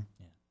team down.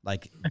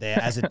 Like,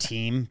 as a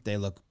team, they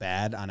look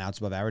bad on outs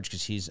above average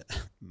because he's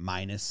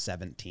minus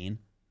 17.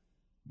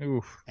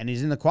 Oof. And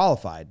he's in the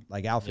qualified,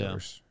 like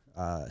outfielders.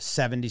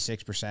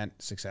 76%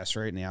 success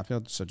rate in the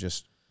outfield. So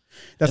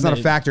that's not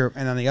a factor.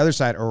 And on the other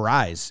side,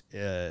 Arise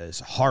is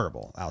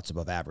horrible outs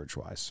above average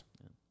wise.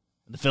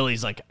 The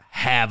Phillies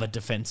have a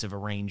defensive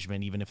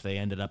arrangement, even if they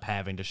ended up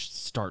having to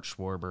start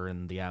Schwarber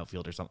in the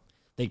outfield or something.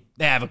 They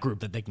have a group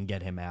that they can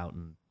get him out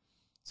and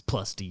it's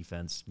plus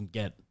defense and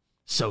get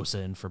Sosa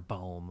in for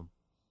Bohm.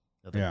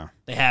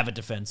 They have a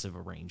defensive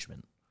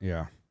arrangement.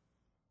 Yeah.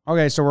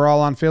 Okay, so we're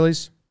all on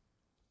Phillies.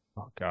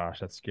 Oh gosh,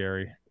 that's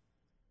scary.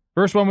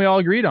 First one we all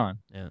agreed on.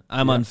 Yeah,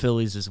 I'm on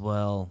Phillies as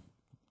well.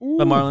 Ooh.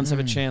 But Marlins have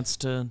a chance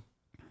to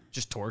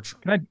just torch.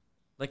 Can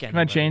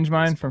I change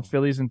mine from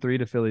Phillies in 3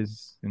 to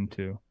Phillies in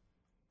 2?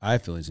 I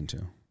have Phillies in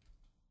 2.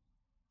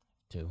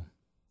 2.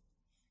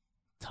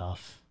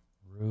 Tough.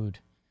 Rude.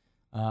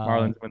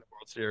 Marlins win the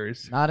World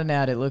Series. Not an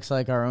ad. It looks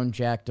like our own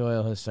Jack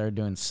Doyle has started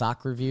doing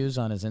sock reviews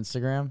on his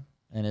Instagram,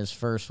 and his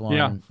first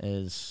one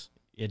is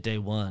day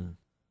one.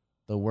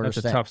 The worst.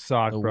 That's a tough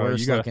sock, the bro.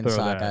 worst You gotta looking throw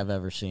sock that. I've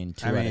ever seen.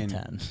 2 out of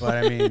 10. But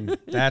I mean,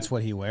 that's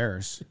what he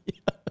wears.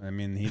 I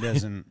mean, he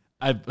doesn't.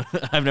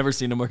 I've never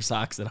seen him wear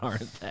socks that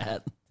aren't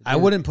that. I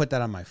wouldn't put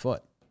that on my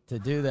foot. To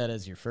do that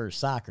as your first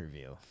sock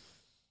review.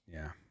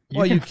 Yeah.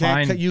 Well, you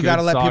can't. You got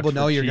to let people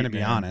know you're going to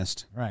be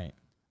honest. Right.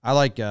 I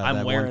like.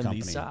 I'm wearing one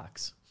these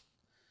socks.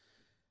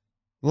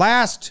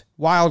 Last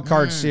wild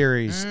card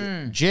series: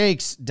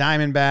 Jake's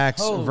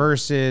Diamondbacks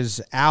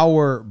versus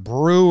our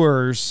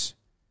Brewers.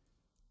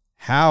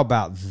 How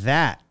about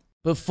that?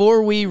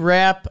 Before we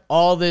wrap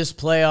all this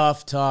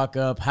playoff talk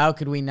up, how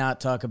could we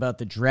not talk about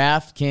the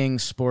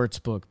DraftKings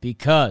Sportsbook?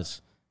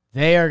 Because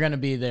they are going to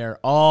be there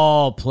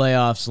all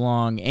playoffs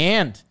long.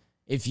 And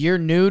if you're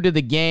new to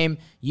the game,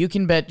 you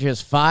can bet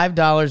just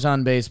 $5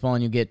 on baseball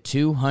and you get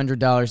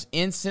 $200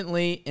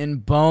 instantly in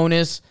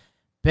bonus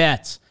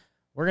bets.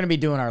 We're going to be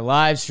doing our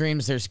live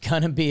streams. There's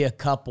going to be a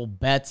couple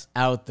bets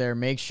out there.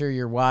 Make sure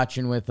you're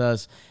watching with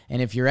us.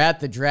 And if you're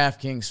at the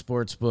DraftKings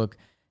Sportsbook,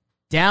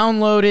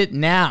 download it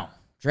now.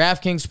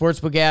 DraftKings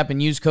Sportsbook app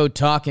and use code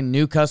TALKIN.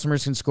 New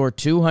customers can score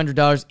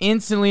 $200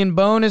 instantly in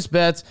bonus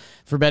bets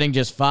for betting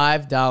just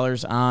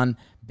 $5 on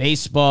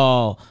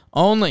baseball.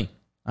 Only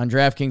on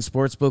DraftKings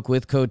Sportsbook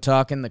with code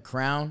TALKIN. The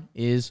crown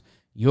is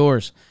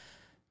yours.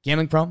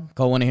 Gambling problem?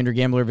 Call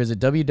 1-800-GAMBLER. Visit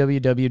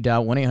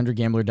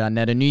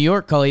www.1800gambler.net. In New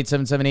York, call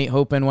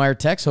 877-8-HOPE-NY or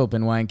text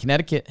HOPE-NY. In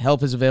Connecticut,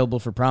 help is available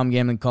for problem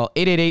gambling. Call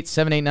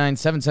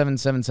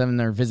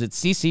 888-789-7777 or visit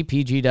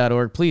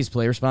ccpg.org. Please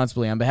play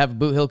responsibly. On behalf of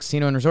Boot Hill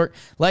Casino and Resort,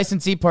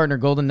 licensee partner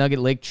Golden Nugget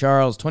Lake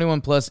Charles.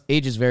 21 plus,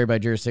 ages vary by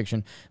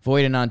jurisdiction.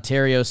 Void in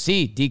Ontario.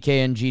 See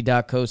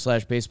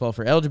dkng.co/baseball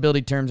for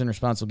eligibility terms and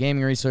responsible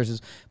gaming resources.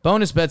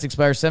 Bonus bets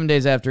expire 7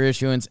 days after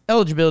issuance.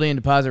 Eligibility and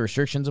deposit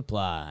restrictions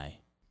apply.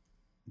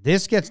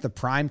 This gets the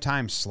prime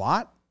time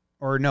slot?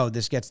 Or no,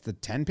 this gets the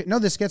 10. No,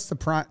 this gets the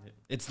prime.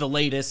 It's the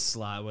latest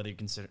slot, whether you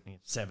consider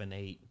 7,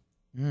 8.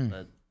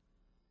 But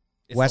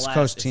West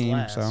Coast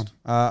team. So,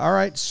 all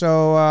right.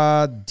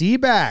 So,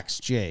 D-backs,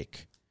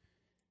 Jake.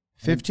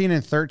 15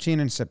 and 13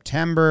 in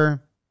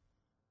September.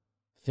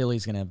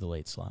 Philly's going to have the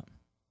late slot.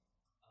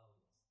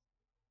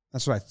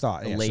 That's what I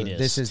thought. The So latest.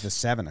 this is the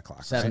 7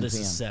 o'clock. 7 this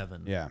p.m. is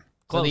 7. Yeah.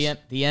 So the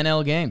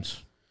NL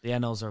games. The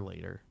NLs are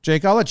later.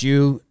 Jake, I'll let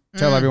you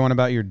tell everyone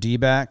about your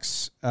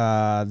D-backs.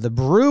 The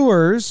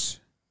Brewers,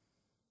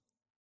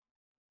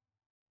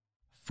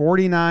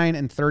 49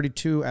 and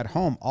 32 at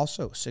home,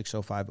 also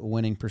 605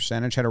 winning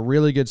percentage. Had a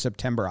really good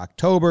September,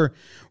 October.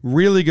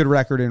 Really good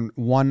record in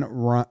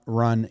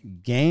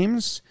one-run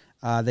games.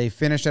 They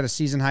finished at a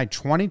season high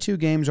 22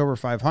 games over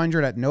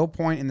 500. At no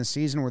point in the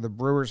season were the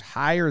Brewers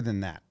higher than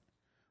that.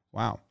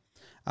 Wow.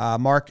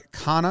 Mark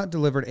Canha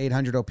delivered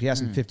 800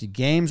 OPS in 50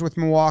 games with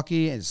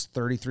Milwaukee. Is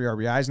 33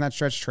 RBIs in that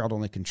stretch. Trailed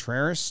only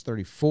Contreras,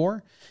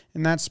 34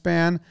 in that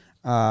span.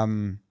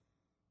 And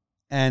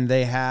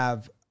they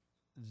have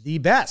the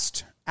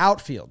best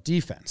outfield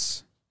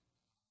defense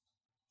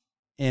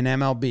in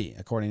MLB,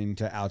 according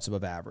to outs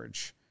above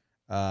average.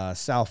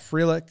 Sal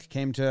Frelick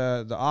came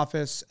to the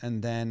office and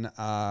then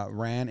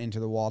ran into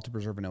the wall to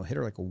preserve a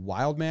no-hitter like a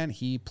wild man.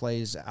 He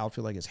plays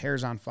outfield like his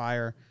hair's on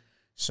fire.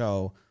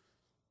 So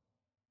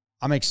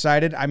I'm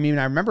excited. I mean,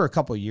 I remember a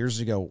couple of years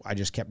ago, I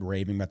just kept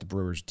raving about the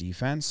Brewers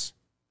defense.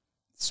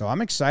 So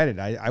I'm excited.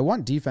 I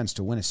want defense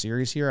to win a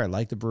series here. I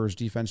like the Brewers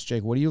defense.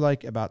 Jake, what do you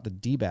like about the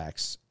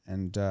D-backs?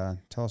 And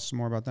tell us some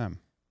more about them.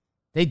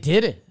 They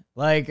did it.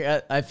 Like,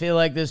 I feel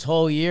like this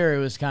whole year it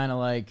was kind of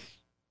like,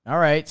 all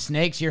right,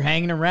 Snakes, you're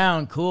hanging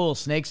around. Cool.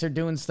 Snakes are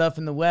doing stuff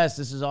in the West.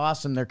 This is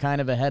awesome. They're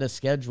kind of ahead of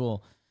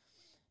schedule.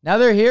 Now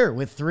they're here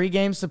with 3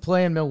 games to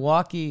play in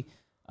Milwaukee,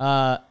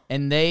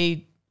 and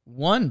they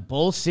won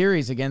both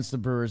series against the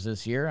Brewers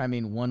this year. I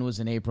mean, one was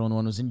in April and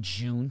one was in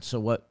June, so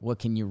what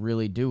can you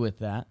really do with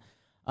that?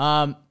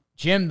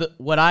 Jim,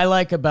 what I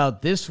like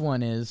about this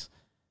one is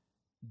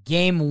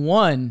game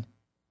 1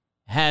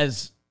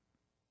 has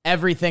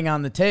everything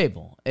on the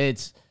table.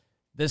 It's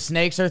the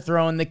Snakes are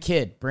throwing the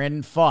kid,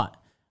 Brandon Pfaadt.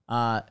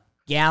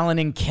 Gallen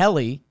and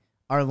Kelly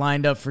are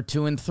lined up for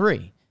 2 and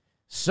 3.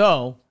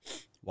 So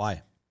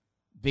why?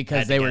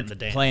 Because they were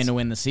playing to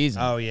win the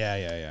season. Oh,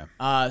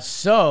 yeah.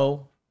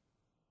 So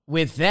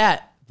with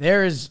that,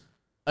 there's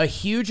a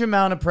huge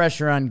amount of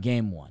pressure on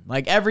game 1.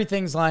 Like,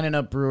 everything's lining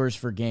up Brewers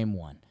for game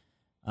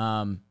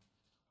 1.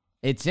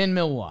 It's in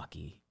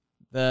Milwaukee.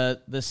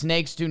 The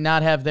Snakes do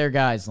not have their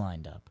guys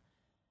lined up.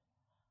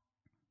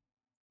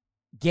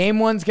 Game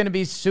 1's going to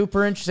be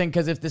super interesting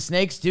because if the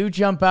Snakes do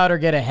jump out or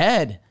get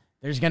ahead,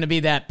 there's going to be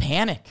that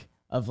panic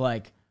of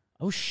like,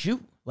 oh,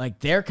 shoot. Like,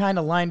 they're kind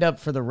of lined up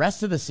for the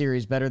rest of the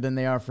series better than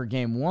they are for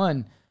game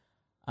 1.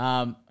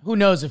 Who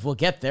knows if we'll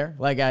get there?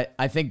 Like,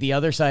 I think the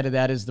other side of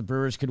that is the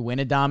Brewers could win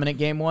a dominant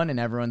game 1, and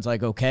everyone's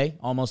like, okay,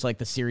 almost like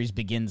the series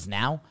begins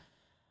now.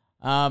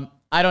 I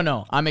don't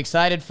know. I'm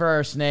excited for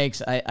our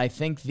Snakes. I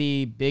think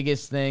the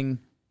biggest thing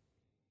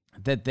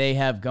that they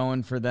have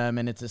going for them,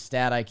 and it's a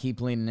stat I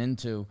keep leaning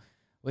into,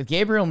 with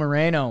Gabriel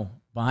Moreno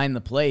behind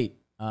the plate,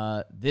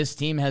 this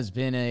team has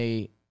been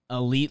a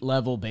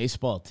elite-level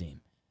baseball team.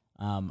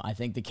 I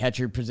think the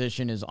catcher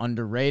position is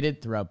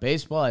underrated throughout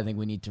baseball. I think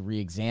we need to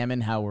re-examine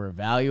how we're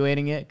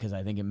evaluating it because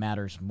I think it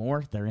matters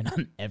more. They're in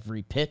on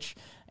every pitch,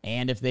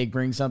 and if they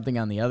bring something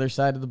on the other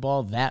side of the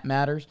ball, that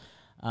matters.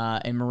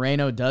 And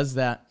Moreno does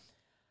that.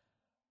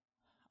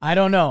 I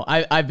don't know.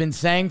 I've been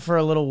saying for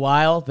a little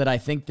while that I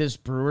think this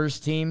Brewers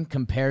team,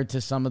 compared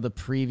to some of the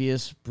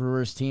previous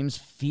Brewers teams,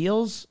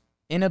 feels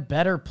in a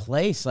better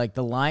place. Like,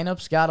 the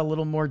lineup's got a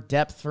little more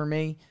depth for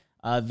me.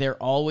 They're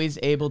always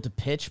able to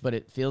pitch, but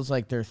it feels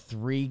like their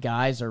 3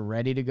 guys are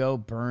ready to go.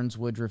 Burns,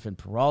 Woodruff, and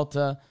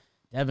Peralta.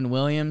 Devin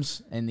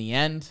Williams, in the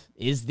end,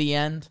 is the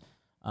end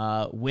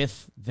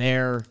with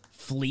their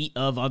fleet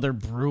of other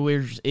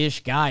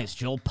Brewers-ish guys.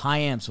 Joel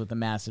Payamps with a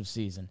massive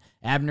season.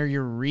 Abner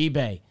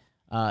Uribe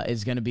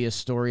is going to be a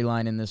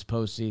storyline in this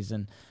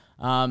postseason.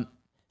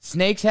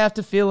 Snakes have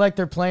to feel like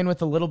they're playing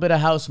with a little bit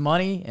of house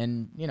money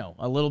and,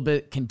 a little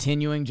bit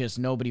continuing, just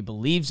nobody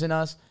believes in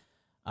us.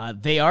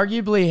 They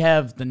arguably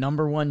have the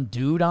number 1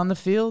 dude on the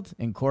field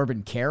in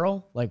Corbin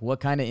Carroll. Like, what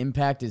kind of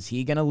impact is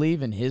he going to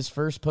leave in his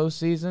first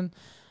postseason?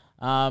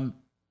 I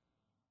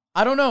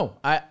don't know.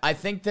 I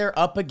think they're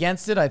up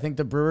against it. I think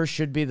the Brewers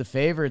should be the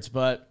favorites,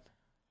 but,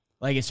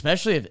 like,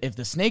 especially if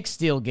the Snakes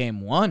steal game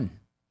 1,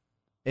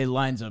 it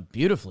lines up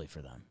beautifully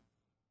for them.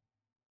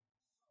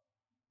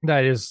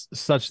 That is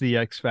such the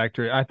X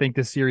factor. I think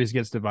this series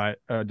gets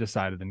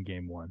decided in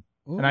game 1.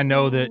 Ooh. And I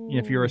know that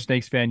if you're a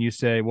Snakes fan, you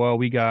say, well,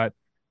 we got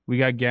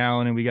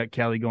Gallen and we got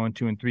Kelly going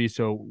 2 and 3,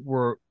 so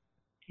we're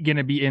going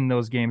to be in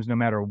those games no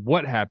matter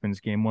what happens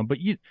game 1. But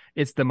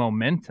it's the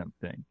momentum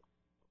thing.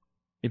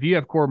 If you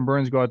have Corbin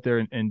Burns go out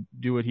there and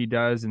do what he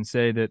does and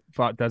say that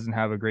Pfaadt doesn't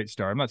have a great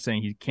start, I'm not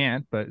saying he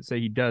can't, but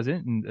say he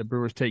doesn't, and the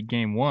Brewers take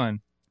game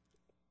 1,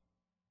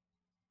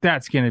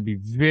 that's going to be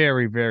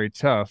very, very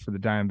tough for the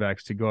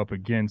Diamondbacks to go up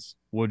against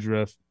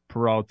Woodruff,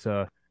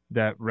 Peralta,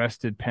 that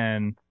rested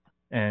pen,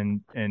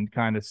 and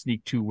kind of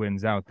sneak 2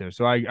 wins out there.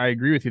 So I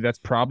agree with you. That's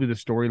probably the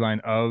storyline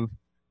of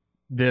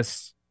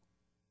this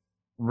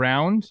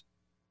round.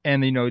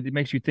 And, it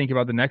makes you think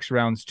about the next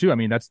rounds too. I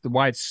mean, that's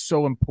why it's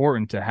so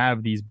important to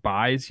have these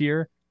buys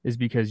here, is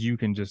because you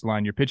can just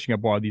line your pitching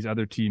up while these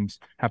other teams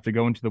have to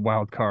go into the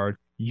wild card,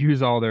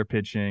 use all their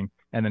pitching,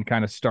 and then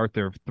kind of start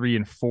their 3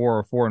 and 4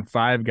 or 4 and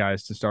 5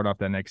 guys to start off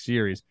that next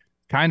series.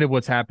 Kind of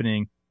what's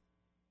happening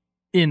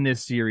in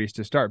this series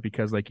to start,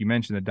 because like you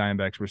mentioned, the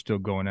Diamondbacks were still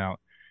going out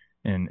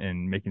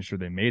and making sure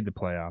they made the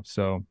playoffs.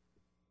 So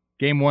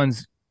game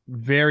 1's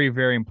very,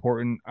 very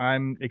important.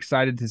 I'm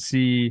excited to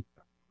see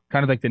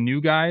kind of like the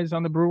new guys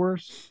on the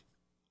Brewers.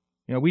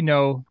 We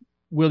know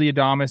Willy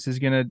Adames is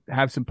going to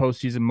have some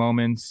postseason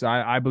moments.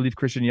 I believe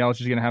Christian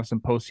Yelich is going to have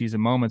some postseason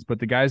moments, but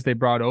the guys they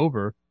brought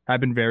over have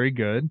been very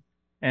good.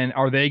 And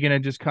are they going to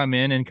just come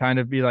in and kind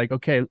of be like,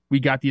 okay, we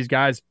got these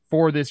guys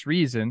for this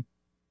reason?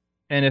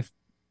 And if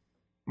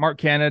Mark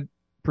Canha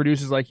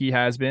produces like he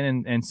has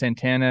been, and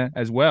Santana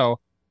as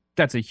well,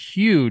 that's a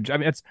huge,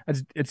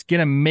 it's going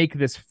to make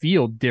this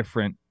field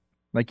different,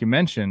 like you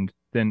mentioned,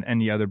 than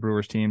any other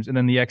Brewers teams. And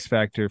then the X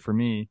factor for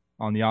me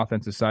on the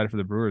offensive side for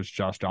the Brewers,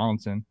 Josh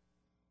Donaldson.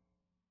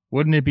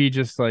 Wouldn't it be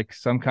just like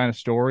some kind of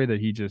story that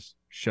he just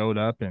showed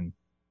up and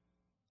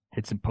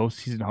hit some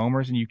postseason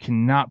homers, and you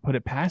cannot put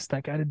it past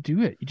that guy to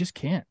do it. You just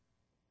can't.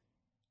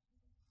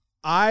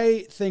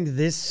 I think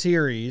this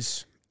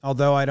series,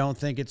 although I don't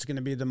think it's going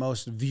to be the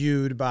most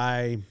viewed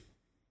by,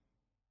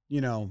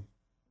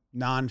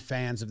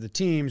 non-fans of the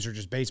teams or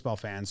just baseball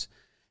fans,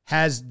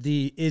 has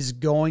the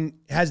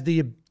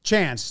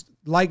chance,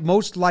 like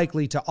most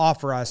likely, to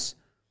offer us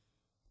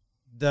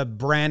the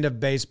brand of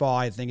baseball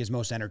I think is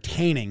most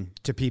entertaining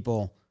to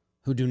people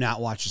who do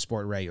not watch the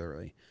sport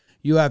regularly.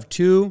 You have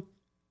two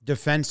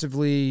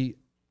defensively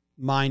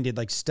minded,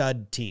 like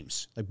stud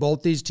teams. Like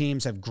both these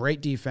teams have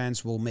great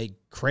defense, will make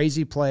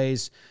crazy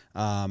plays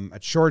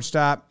at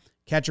shortstop,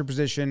 catcher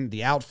position,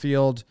 the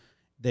outfield.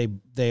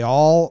 They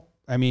all,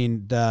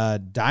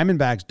 the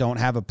Diamondbacks don't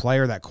have a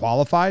player that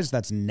qualifies.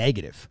 That's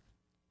negative.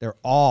 They're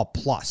all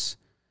plus.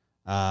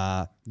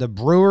 The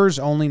Brewers'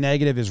 only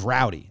negative is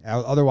Rowdy.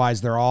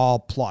 Otherwise, they're all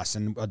plus.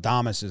 And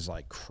Adames is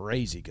like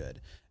crazy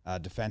good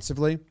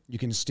defensively. You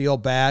can steal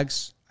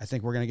bags. I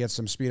think we're going to get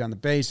some speed on the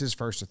bases,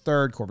 first to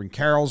third. Corbin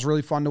Carroll's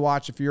really fun to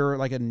watch if you're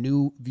like a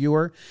new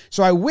viewer.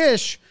 So I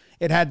wish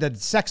it had the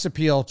sex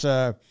appeal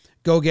to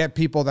go get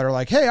people that are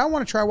like, hey, I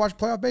want to try watch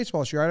playoff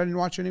baseball this year. I didn't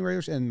watch anywhere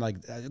else. And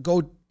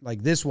go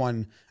like this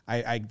one.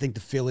 I think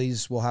the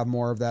Phillies will have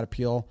more of that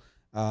appeal.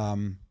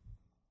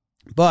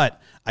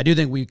 But I do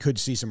think we could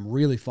see some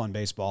really fun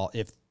baseball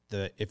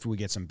if we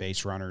get some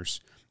base runners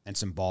and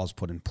some balls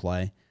put in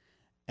play.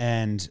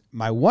 And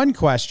my one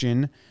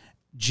question,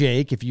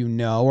 Jake, if you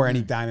know, or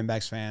any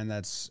Diamondbacks fan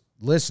that's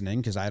listening,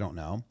 because I don't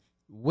know,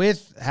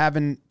 with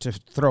having to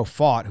throw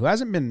Fought, who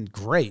hasn't been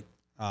great,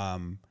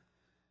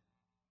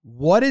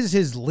 what is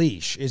his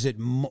leash? Is it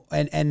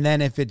and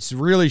then if it's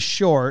really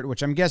short,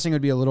 which I'm guessing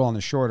would be a little on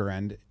the shorter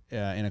end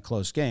in a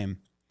close game,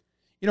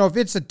 if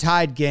it's a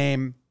tied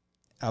game,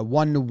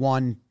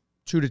 1-1,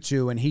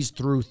 2-2, and he's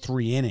through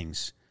 3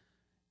 innings,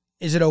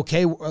 is it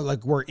okay?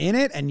 Like we're in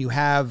it, and you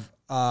have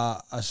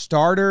a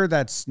starter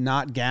that's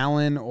not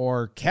Gallen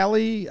or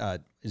Kelly.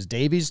 Is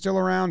Davies still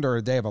around,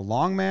 or they have a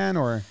long man,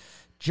 or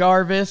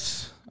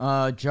Jarvis?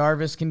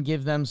 Jarvis can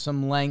give them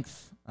some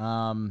length.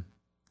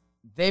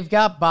 They've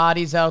got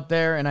bodies out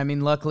there,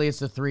 and luckily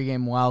it's a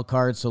 3-game wild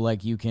card, so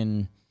you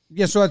can.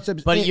 Yeah, so it's.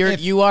 But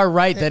you are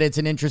right that it's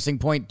an interesting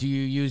point. Do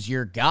you use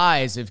your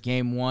guys if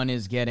game 1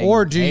 is getting,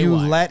 or do you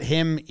haywire? let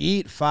him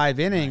eat 5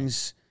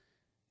 innings,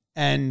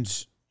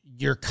 and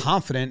you're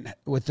confident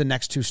with the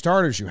next 2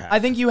 starters you have? I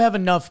think you have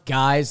enough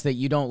guys that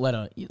you don't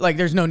let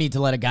there's no need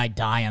to let a guy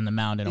die on the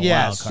mound in a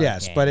wild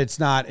card game. But it's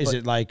not.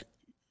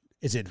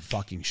 Is it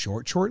fucking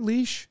short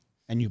leash,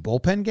 and you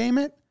bullpen game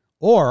it,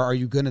 or are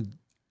you gonna?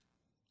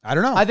 I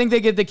don't know. I think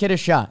they give the kid a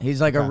shot. He's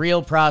a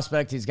real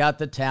prospect. He's got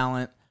the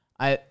talent.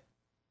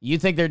 You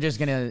think they're just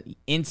gonna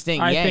instant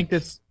yank?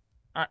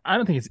 I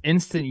don't think it's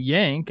instant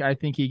yank. I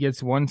think he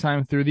gets one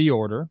time through the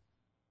order,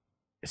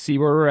 see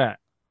where we're at,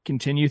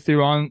 continue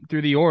through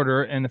the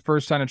order, and the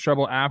first sign of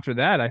trouble after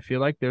that, I feel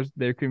like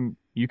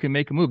you can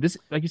make a move. This,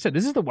 like you said,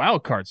 this is the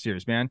wild card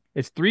series, man.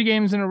 It's 3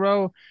 games in a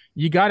row.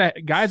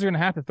 Guys are gonna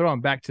have to throw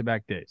on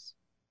back-to-back days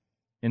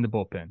in the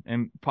bullpen,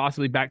 and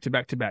possibly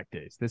back-to-back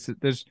days.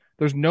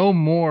 There's no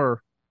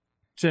more,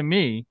 to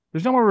me,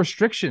 there's no more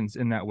restrictions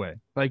in that way.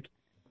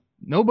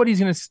 Nobody's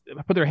going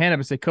to put their hand up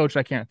and say, Coach,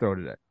 I can't throw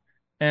today.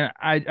 And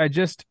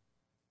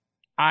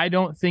I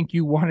don't think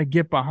you want to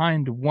get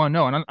behind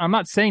 1-0. And I'm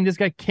not saying this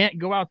guy can't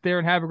go out there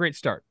and have a great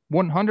start.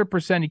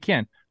 100% he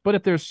can. But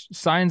if there's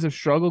signs of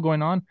struggle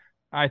going on,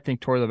 I think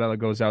Torey Lovullo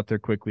goes out there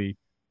quickly,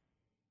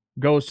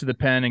 goes to the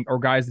pen, or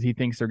guys that he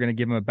thinks are going to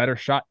give him a better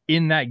shot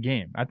in that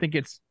game. I think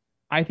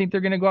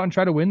they're going to go out and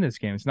try to win this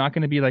game. It's not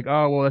going to be like,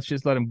 oh, well, let's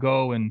just let him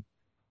go and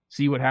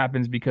see what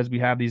happens because we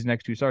have these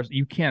next 2 stars.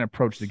 You can't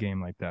approach the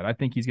game like that. I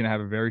think he's going to have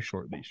a very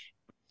short leash.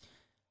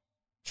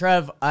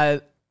 Trev,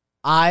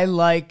 I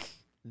like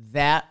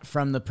that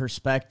from the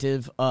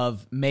perspective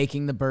of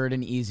making the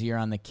burden easier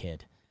on the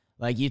kid.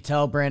 You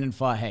tell Brandon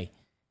Pfaadt, hey,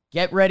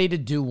 get ready to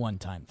do 1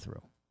 time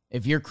through.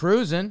 If you're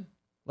cruising,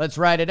 let's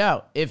ride it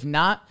out. If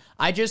not,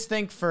 I just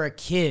think for a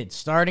kid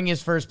starting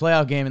his first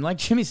playoff game, and like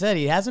Jimmy said,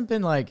 he hasn't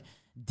been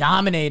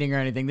dominating or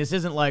anything. This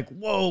isn't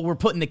whoa, we're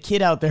putting the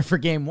kid out there for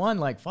game 1.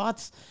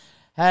 Pfaadt's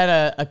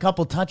had a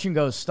couple touch and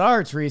go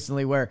starts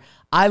recently where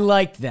I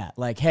liked that.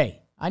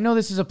 Hey, I know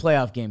this is a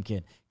playoff game,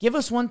 kid. Give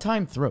us 1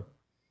 time through.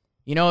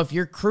 If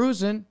you're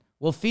cruising,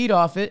 we'll feed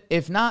off it.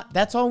 If not,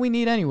 that's all we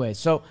need anyway.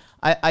 So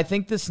I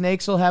think the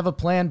Snakes will have a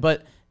plan,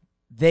 but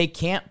they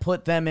can't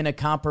put them in a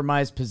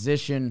compromised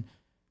position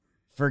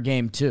for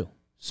game 2.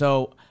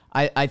 So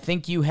I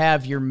think you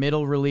have your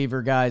middle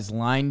reliever guys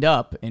lined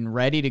up and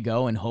ready to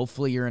go, and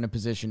hopefully you're in a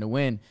position to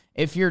win.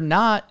 If you're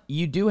not,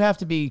 you do have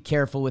to be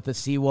careful with a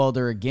Seawald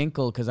or a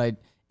Ginkel because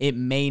it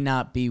may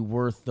not be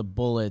worth the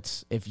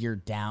bullets if you're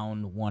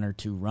down 1 or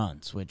 2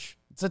 runs, which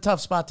it's a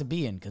tough spot to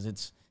be in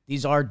because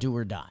these are do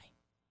or die.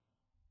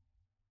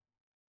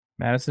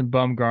 Madison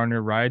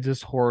Bumgarner rides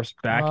his horse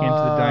back into the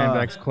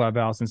Diamondbacks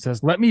clubhouse and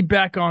says, let me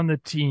back on the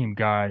team,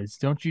 guys.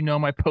 Don't you know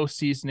my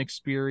postseason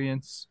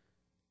experience?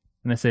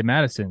 And they say,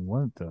 Madison,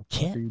 what the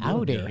Get fuck are you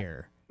out doing of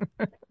here.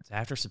 It's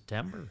after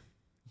September.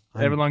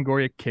 Evan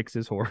Longoria kicks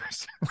his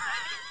horse.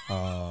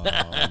 Oh,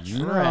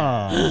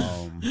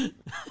 no.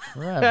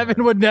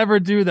 Evan would never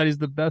do that. He's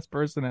the best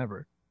person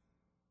ever.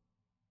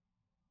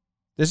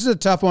 This is a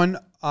tough one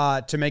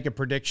to make a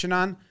prediction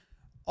on,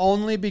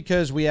 only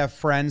because we have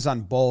friends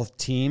on both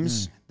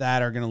teams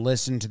that are going to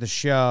listen to the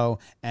show,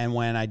 and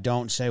when I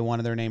don't say one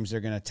of their names, they're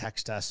going to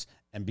text us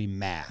and be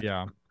mad.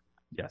 Yeah.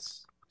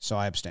 Yes. So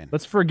I abstain.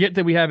 Let's forget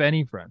that we have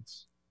any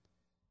friends.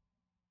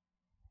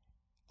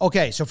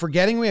 Okay, so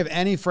forgetting we have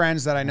any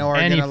friends that I know are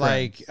going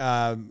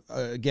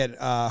to get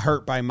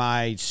hurt by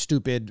my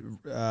stupid,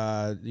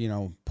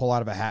 pull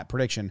out of a hat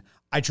prediction,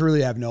 I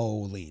truly have no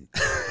lean.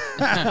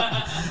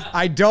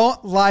 I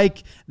don't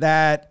like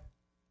that.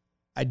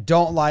 I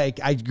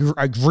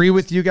agree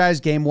with you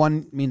guys. Game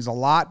one means a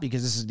lot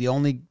because this is the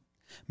only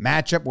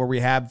matchup where we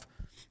have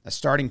a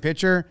starting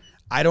pitcher.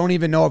 I don't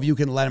even know if you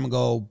can let him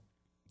go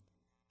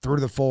through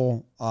the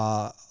full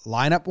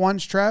lineup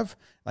once, Trev.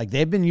 Like,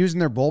 they've been using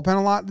their bullpen a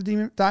lot, the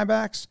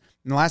Diamondbacks.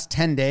 In the last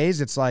 10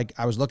 days, it's like,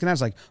 I was looking at it,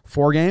 it's like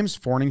 4 games,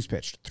 4 innings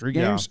pitched. 3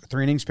 games,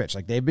 3 innings pitched.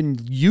 Like, they've been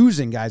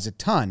using guys a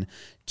ton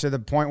to the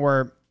point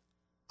where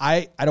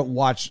I don't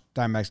watch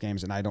Diamondbacks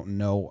games and I don't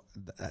know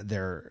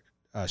their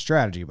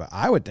strategy, but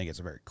I would think it's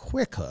a very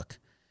quick hook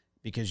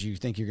because you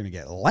think you're going to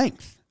get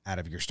length out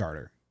of your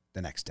starter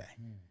the next day.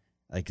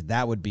 Like,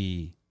 that would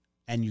be,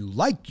 and you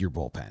like your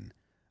bullpen.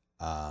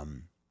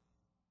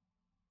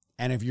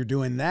 And if you're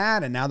doing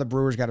that, and now the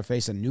Brewers got to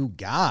face a new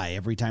guy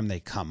every time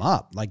they come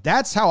up, like,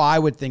 that's how I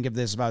would think of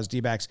this if I was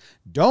D-backs.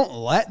 Don't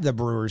let the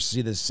Brewers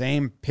see the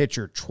same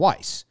pitcher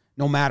twice,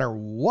 no matter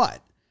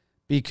what,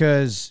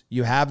 because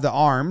you have the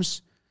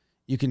arms.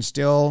 You can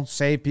still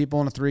save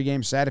people in a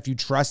 3-game set if you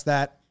trust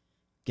that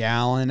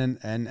Gallen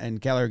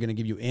and Keller are going to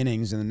give you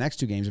innings in the next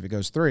 2 games if it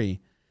goes 3.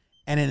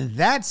 And in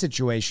that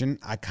situation,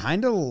 I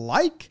kind of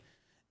like,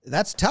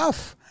 that's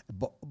tough.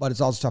 But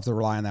it's also tough to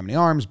rely on that many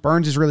arms.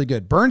 Burns is really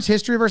good. Burns'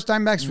 history versus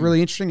Diamondbacks is really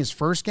interesting. His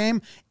first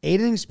game, 8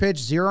 innings pitched,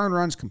 0 earned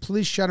runs,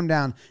 completely shut him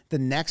down. The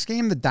next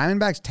game, the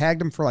Diamondbacks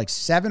tagged him for like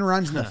 7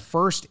 runs in the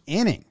first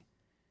inning.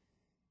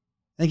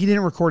 I think he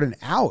didn't record an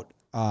out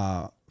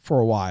for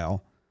a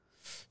while.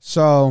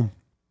 So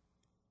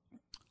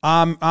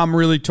I'm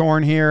really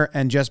torn here.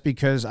 And just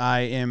because I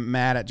am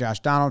mad at Josh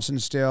Donaldson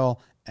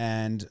still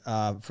and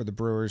for the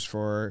Brewers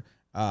for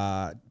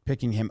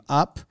picking him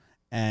up,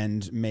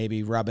 and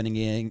maybe rubbing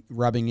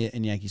it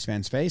in Yankees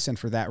fans' face. And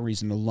for that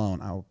reason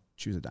alone, I'll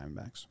choose the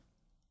Diamondbacks.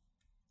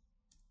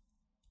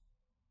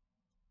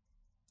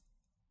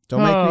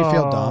 Don't make me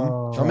feel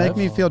dumb. Don't make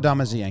me feel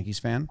dumb as a Yankees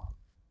fan.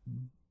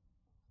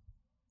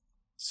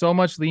 So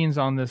much leans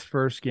on this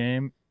first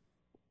game.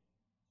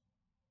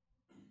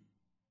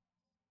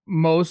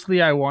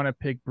 Mostly I want to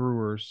pick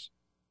Brewers.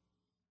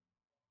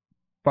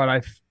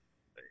 But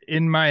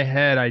in my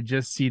head, I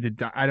just see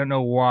I don't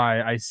know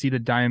why, I see the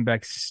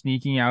Diamondbacks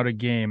sneaking out a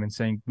game and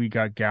saying, we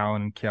got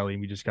Gallen and Kelly,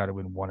 we just got to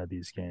win one of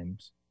these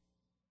games.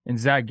 And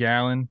Zach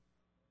Gallen,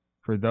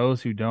 for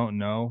those who don't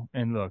know,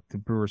 and look, the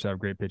Brewers have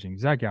great pitching.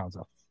 Zach Gallen's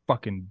a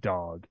fucking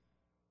dog.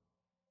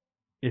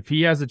 If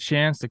he has a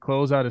chance to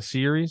close out a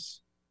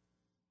series,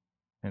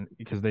 and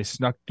because they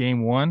snuck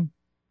game 1,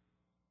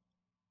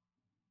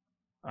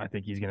 I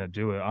think he's going to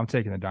do it. I'm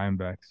taking the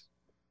Diamondbacks.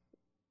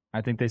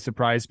 I think they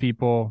surprise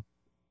people.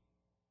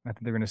 I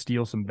think they're going to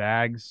steal some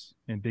bags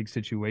in big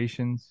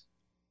situations.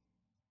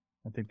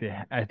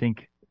 I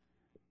think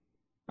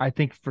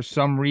for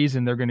some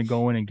reason they're going to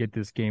go in and get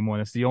this game 1.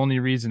 It's the only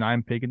reason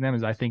I'm picking them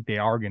is I think they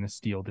are going to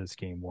steal this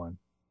game 1.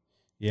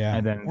 Yeah.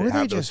 And then or have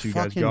they those just 2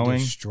 guys fucking going.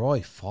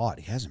 destroy Fought.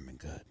 He hasn't been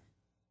good.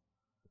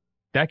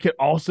 That could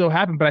also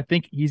happen, but I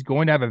think he's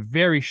going to have a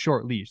very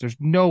short leash. There's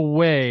no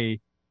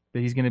way that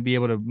he's going to be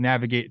able to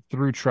navigate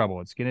through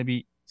trouble. It's going to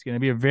be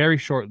a very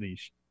short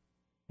leash.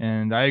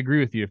 And I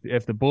agree with you.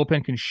 If the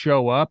bullpen can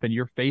show up and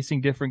you're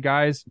facing different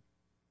guys,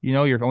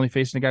 you're only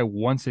facing a guy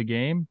once a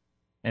game,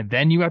 and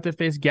then you have to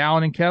face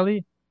Gallen and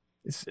Kelly,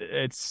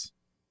 it's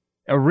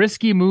a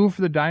risky move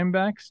for the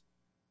Diamondbacks.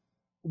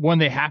 One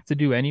they have to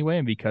do anyway,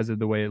 and because of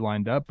the way it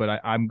lined up. But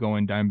I'm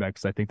going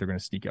Diamondbacks. I think they're going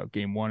to sneak out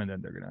game 1, and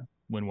then they're going to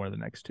win one of the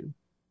next 2.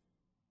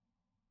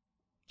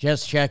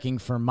 Just checking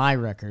for my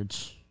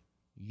records.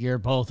 You're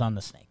both on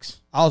the Snakes.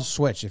 I'll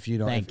switch if you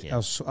don't. Thank you.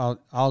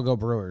 I'll go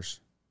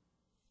Brewers.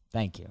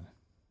 Thank you.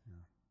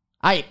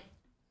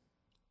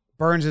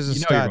 Burns is a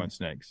You're stud. going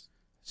Snakes.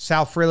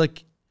 Sal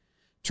Frelick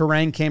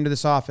Terrain came to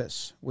this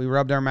office. We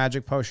rubbed our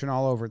magic potion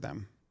all over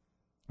them.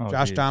 Oh,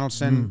 Josh geez.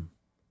 Donaldson.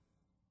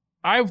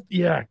 Gosh,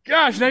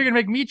 now you're going to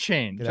make me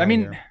change. Get out of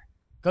here.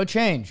 Go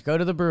change. Go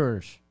to the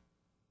Brewers.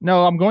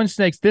 No, I'm going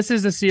Snakes. This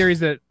is a series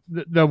that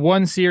the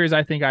one series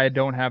I think I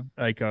don't have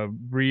like a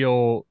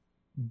real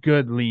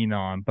good lean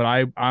on, but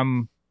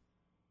I'm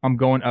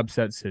going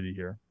upset city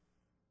here.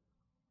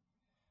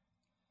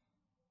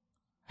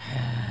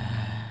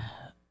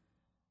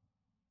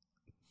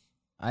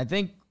 I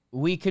think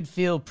we could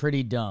feel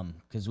pretty dumb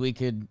because we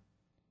could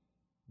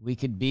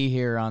be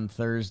here on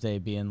Thursday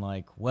being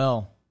like,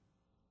 well,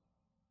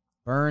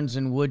 Burns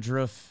and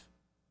Woodruff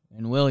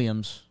and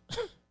Williams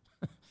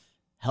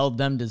held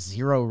them to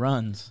 0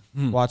 runs.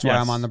 Well, that's why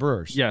Yes. I'm on the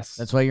Brewers. Yes.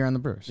 That's why you're on the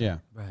Brewers. Yeah.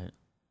 Right.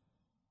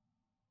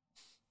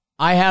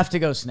 I have to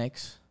go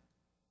Snakes.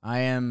 I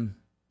am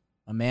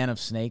a man of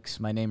snakes.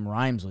 My name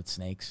rhymes with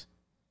snakes.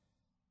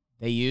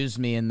 They used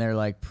me in their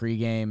like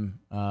pregame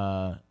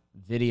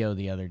video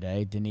the other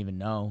day. Didn't even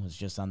know. It was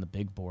just on the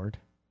big board.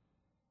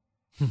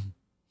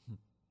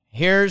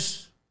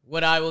 Here's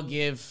what I will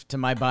give to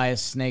my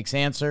biased Snakes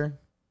answer.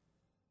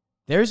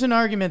 There's an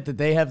argument that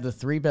they have the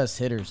 3 best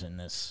hitters in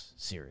this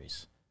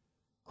series.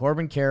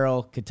 Corbin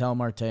Carroll, Ketel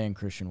Marte, and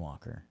Christian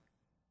Walker.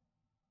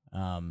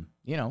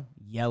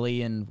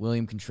 Yelly and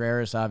William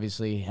Contreras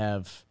obviously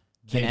can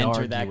They'd enter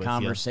argue that with you,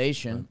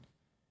 conversation.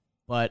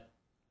 But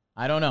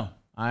I don't know.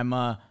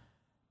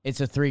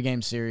 It's a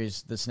 3-game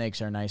series. The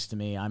Snakes are nice to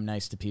me. I'm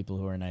nice to people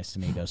who are nice to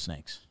me. Go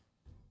Snakes.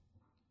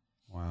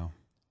 Wow.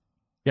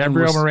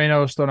 Gabriel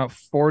Moreno is throwing out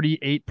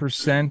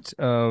 48%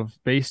 of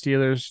base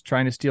stealers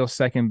trying to steal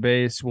second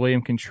base.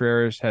 William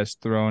Contreras has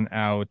thrown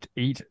out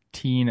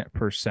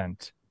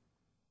 18%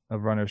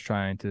 of runners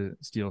trying to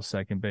steal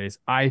second base.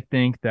 I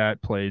think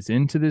that plays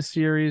into this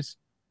series.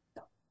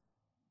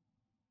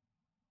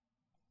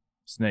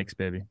 Snakes,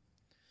 baby.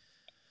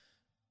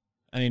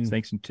 I mean,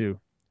 Snakes in 2.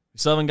 we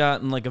still haven't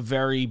gotten like a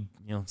very,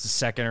 it's the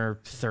second or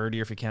third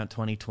year if you count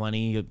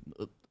 2020, a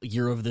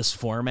year of this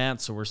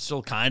format. So we're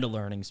still kind of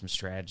learning some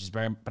strategies.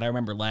 But I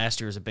remember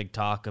last year was a big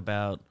talk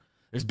about,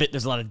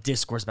 there's a lot of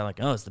discourse about like,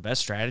 oh, it's the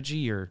best strategy.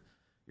 Your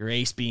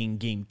ace being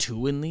game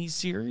 2 in these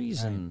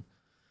series. Right. And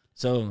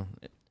so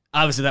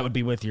obviously that would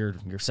be with your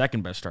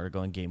second best starter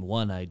going game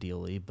 1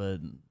 ideally. But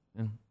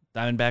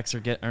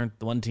Diamondbacks aren't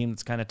the one team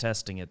that's kind of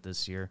testing it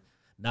this year.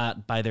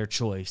 Not by their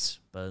choice,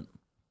 but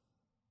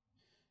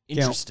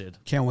interested.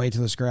 Can't wait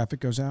till this graphic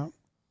goes out.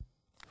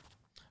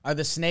 Are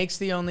the Snakes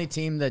the only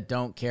team that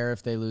don't care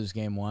if they lose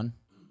game 1?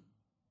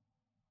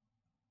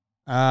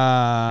 They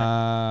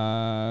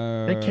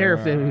care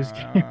if they lose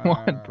game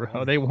 1,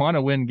 bro. They want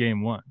to win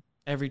game 1.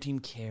 Every team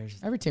cares.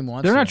 Every team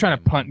wants. They're to not win trying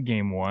to game punt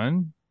game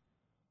 1.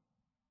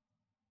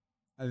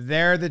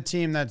 They're the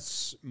team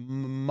that's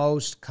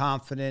most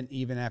confident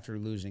even after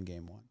losing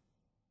game 1.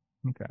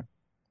 Okay.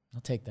 I'll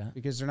take that.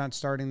 Because they're not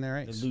starting their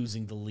ace. They're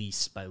losing the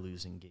least by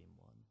losing game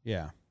 1.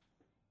 Yeah.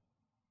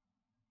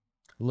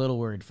 A little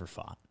worried for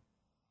Fott.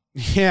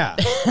 Yeah.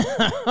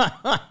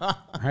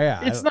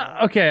 Yeah. It's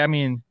not okay. I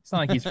mean, it's not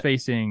like he's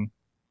facing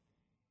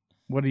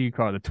what do you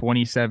call it? The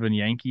 27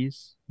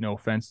 Yankees. No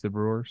offense to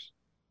Brewers.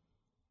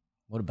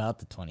 What about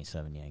the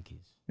 27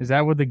 Yankees? Is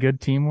that what the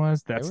good team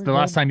was? That's were the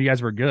last good. time you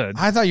guys were good.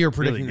 I thought you were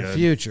predicting Really the good.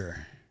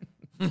 future.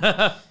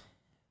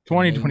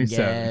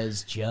 2027.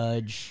 Dominguez,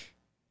 Judge.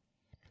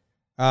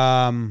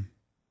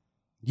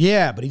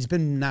 Yeah, but he's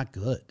been not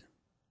good.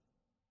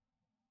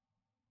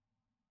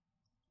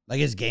 Like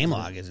his game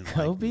log isn't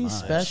Kobe like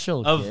much.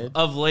 special, kid.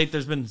 Of late,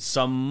 there's been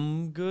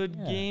some good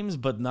Yeah. games,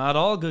 but not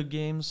all good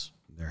games.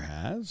 There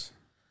has.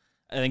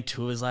 I think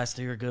 2 of his last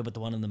 3 were good, but the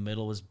one in the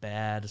middle was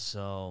bad.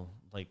 So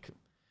like,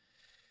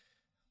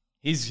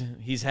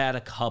 he's had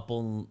a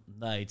couple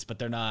nights, but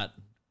they're not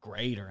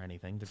great or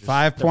anything. They're just,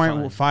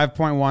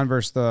 5.1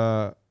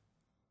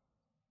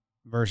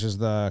 versus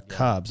the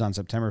Cubs on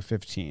September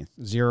 15th.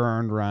 0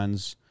 earned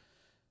runs,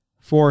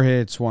 4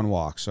 hits, 1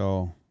 walk.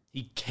 So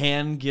He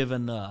can give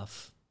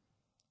enough.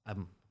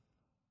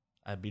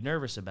 I'd be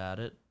nervous about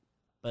it,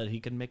 but he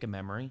can make a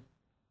memory.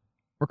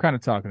 We're kind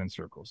of talking in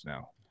circles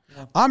now.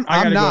 I'm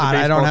I gotta go to not.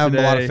 I don't baseball have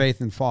a lot of today.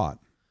 faith in Fott.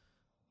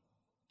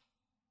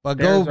 But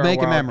There's go our make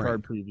a wild memory.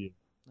 card preview.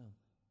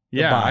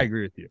 Yeah, Goodbye. I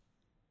agree with you.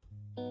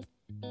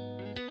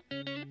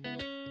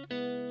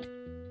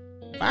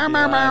 Boom,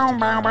 boom, boom,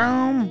 boom,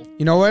 boom.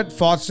 You know what?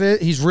 Fott's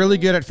he's really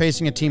good at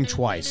facing a team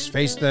twice.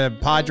 Faced the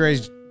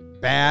Padres,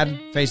 bad.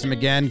 Faced them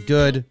again,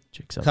 good.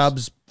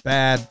 Cubs,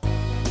 bad.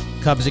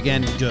 Cubs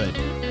again, good.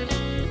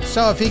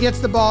 So if he gets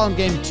the ball in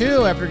game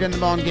 2 after getting the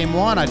ball in game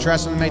 1, I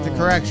trust him to make the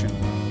correction.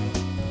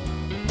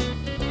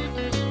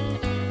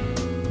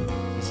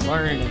 He's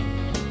learning.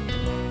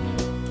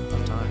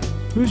 Tough time.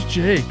 Who's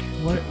Jake?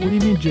 What do you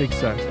mean Jake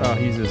sucks? Oh,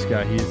 he's this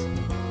guy. He's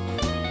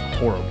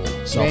horrible.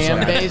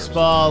 JM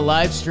Baseball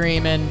live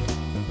streaming.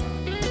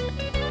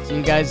 See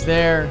you guys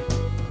there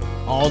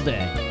all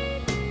day.